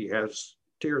 and he has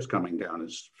tears coming down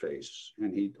his face,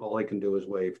 and all he can do is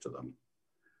wave to them.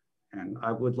 And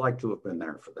I would like to have been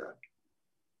there for that.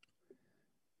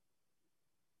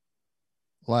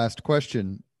 Last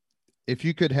question. If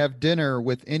you could have dinner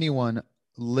with anyone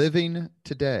living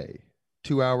today,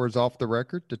 2 hours off the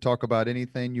record, to talk about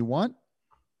anything you want,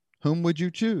 whom would you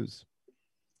choose?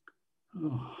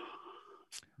 Oh.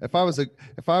 If I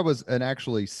was an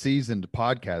actually seasoned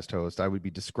podcast host, I would be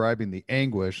describing the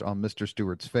anguish on Mr.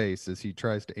 Stewart's face as he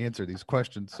tries to answer these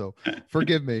questions. So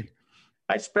forgive me.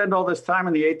 I spend all this time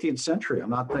in the 18th century. I'm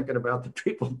not thinking about the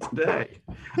people today.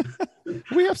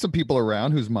 We have some people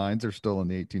around whose minds are still in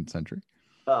the 18th century.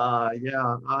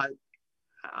 Yeah, I'm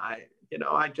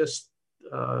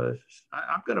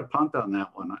going to punt on that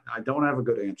one. I don't have a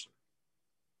good answer.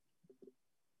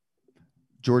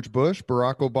 George Bush,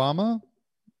 Barack Obama,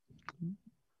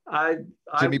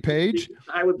 Jimmy Page.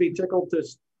 I would be tickled to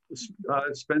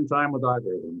spend time with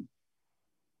either of them.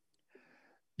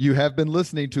 You have been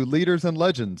listening to Leaders and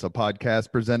Legends, a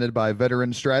podcast presented by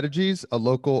Veteran Strategies, a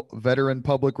local veteran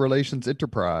public relations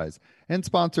enterprise, and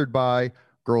sponsored by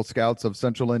Girl Scouts of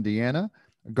Central Indiana,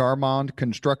 Garmond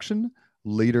Construction,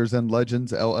 Leaders and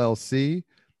Legends LLC,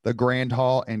 the Grand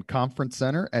Hall and Conference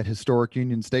Center at Historic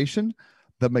Union Station,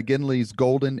 the McGinley's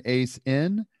Golden Ace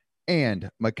Inn, and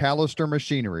McAllister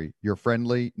Machinery, your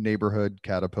friendly neighborhood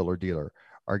Caterpillar dealer.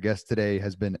 Our guest today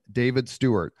has been David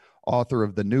Stewart, author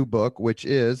of the new book, which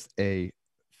is a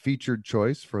featured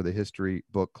choice for the History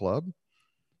Book Club,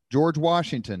 George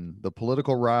Washington, The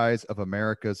Political Rise of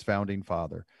America's Founding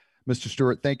Father. Mr.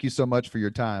 Stewart, thank you so much for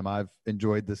your time. I've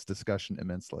enjoyed this discussion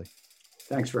immensely.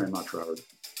 Thanks very much, Robert.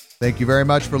 Thank you very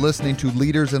much for listening to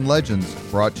Leaders and Legends,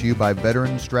 brought to you by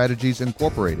Veteran Strategies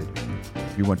Incorporated.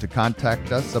 If you want to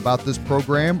contact us about this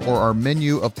program or our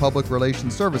menu of public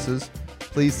relations services,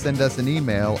 please send us an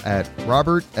email at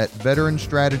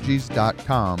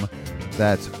robert@veteranstrategies.com.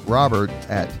 That's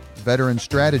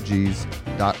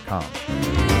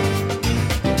robert@veteranstrategies.com.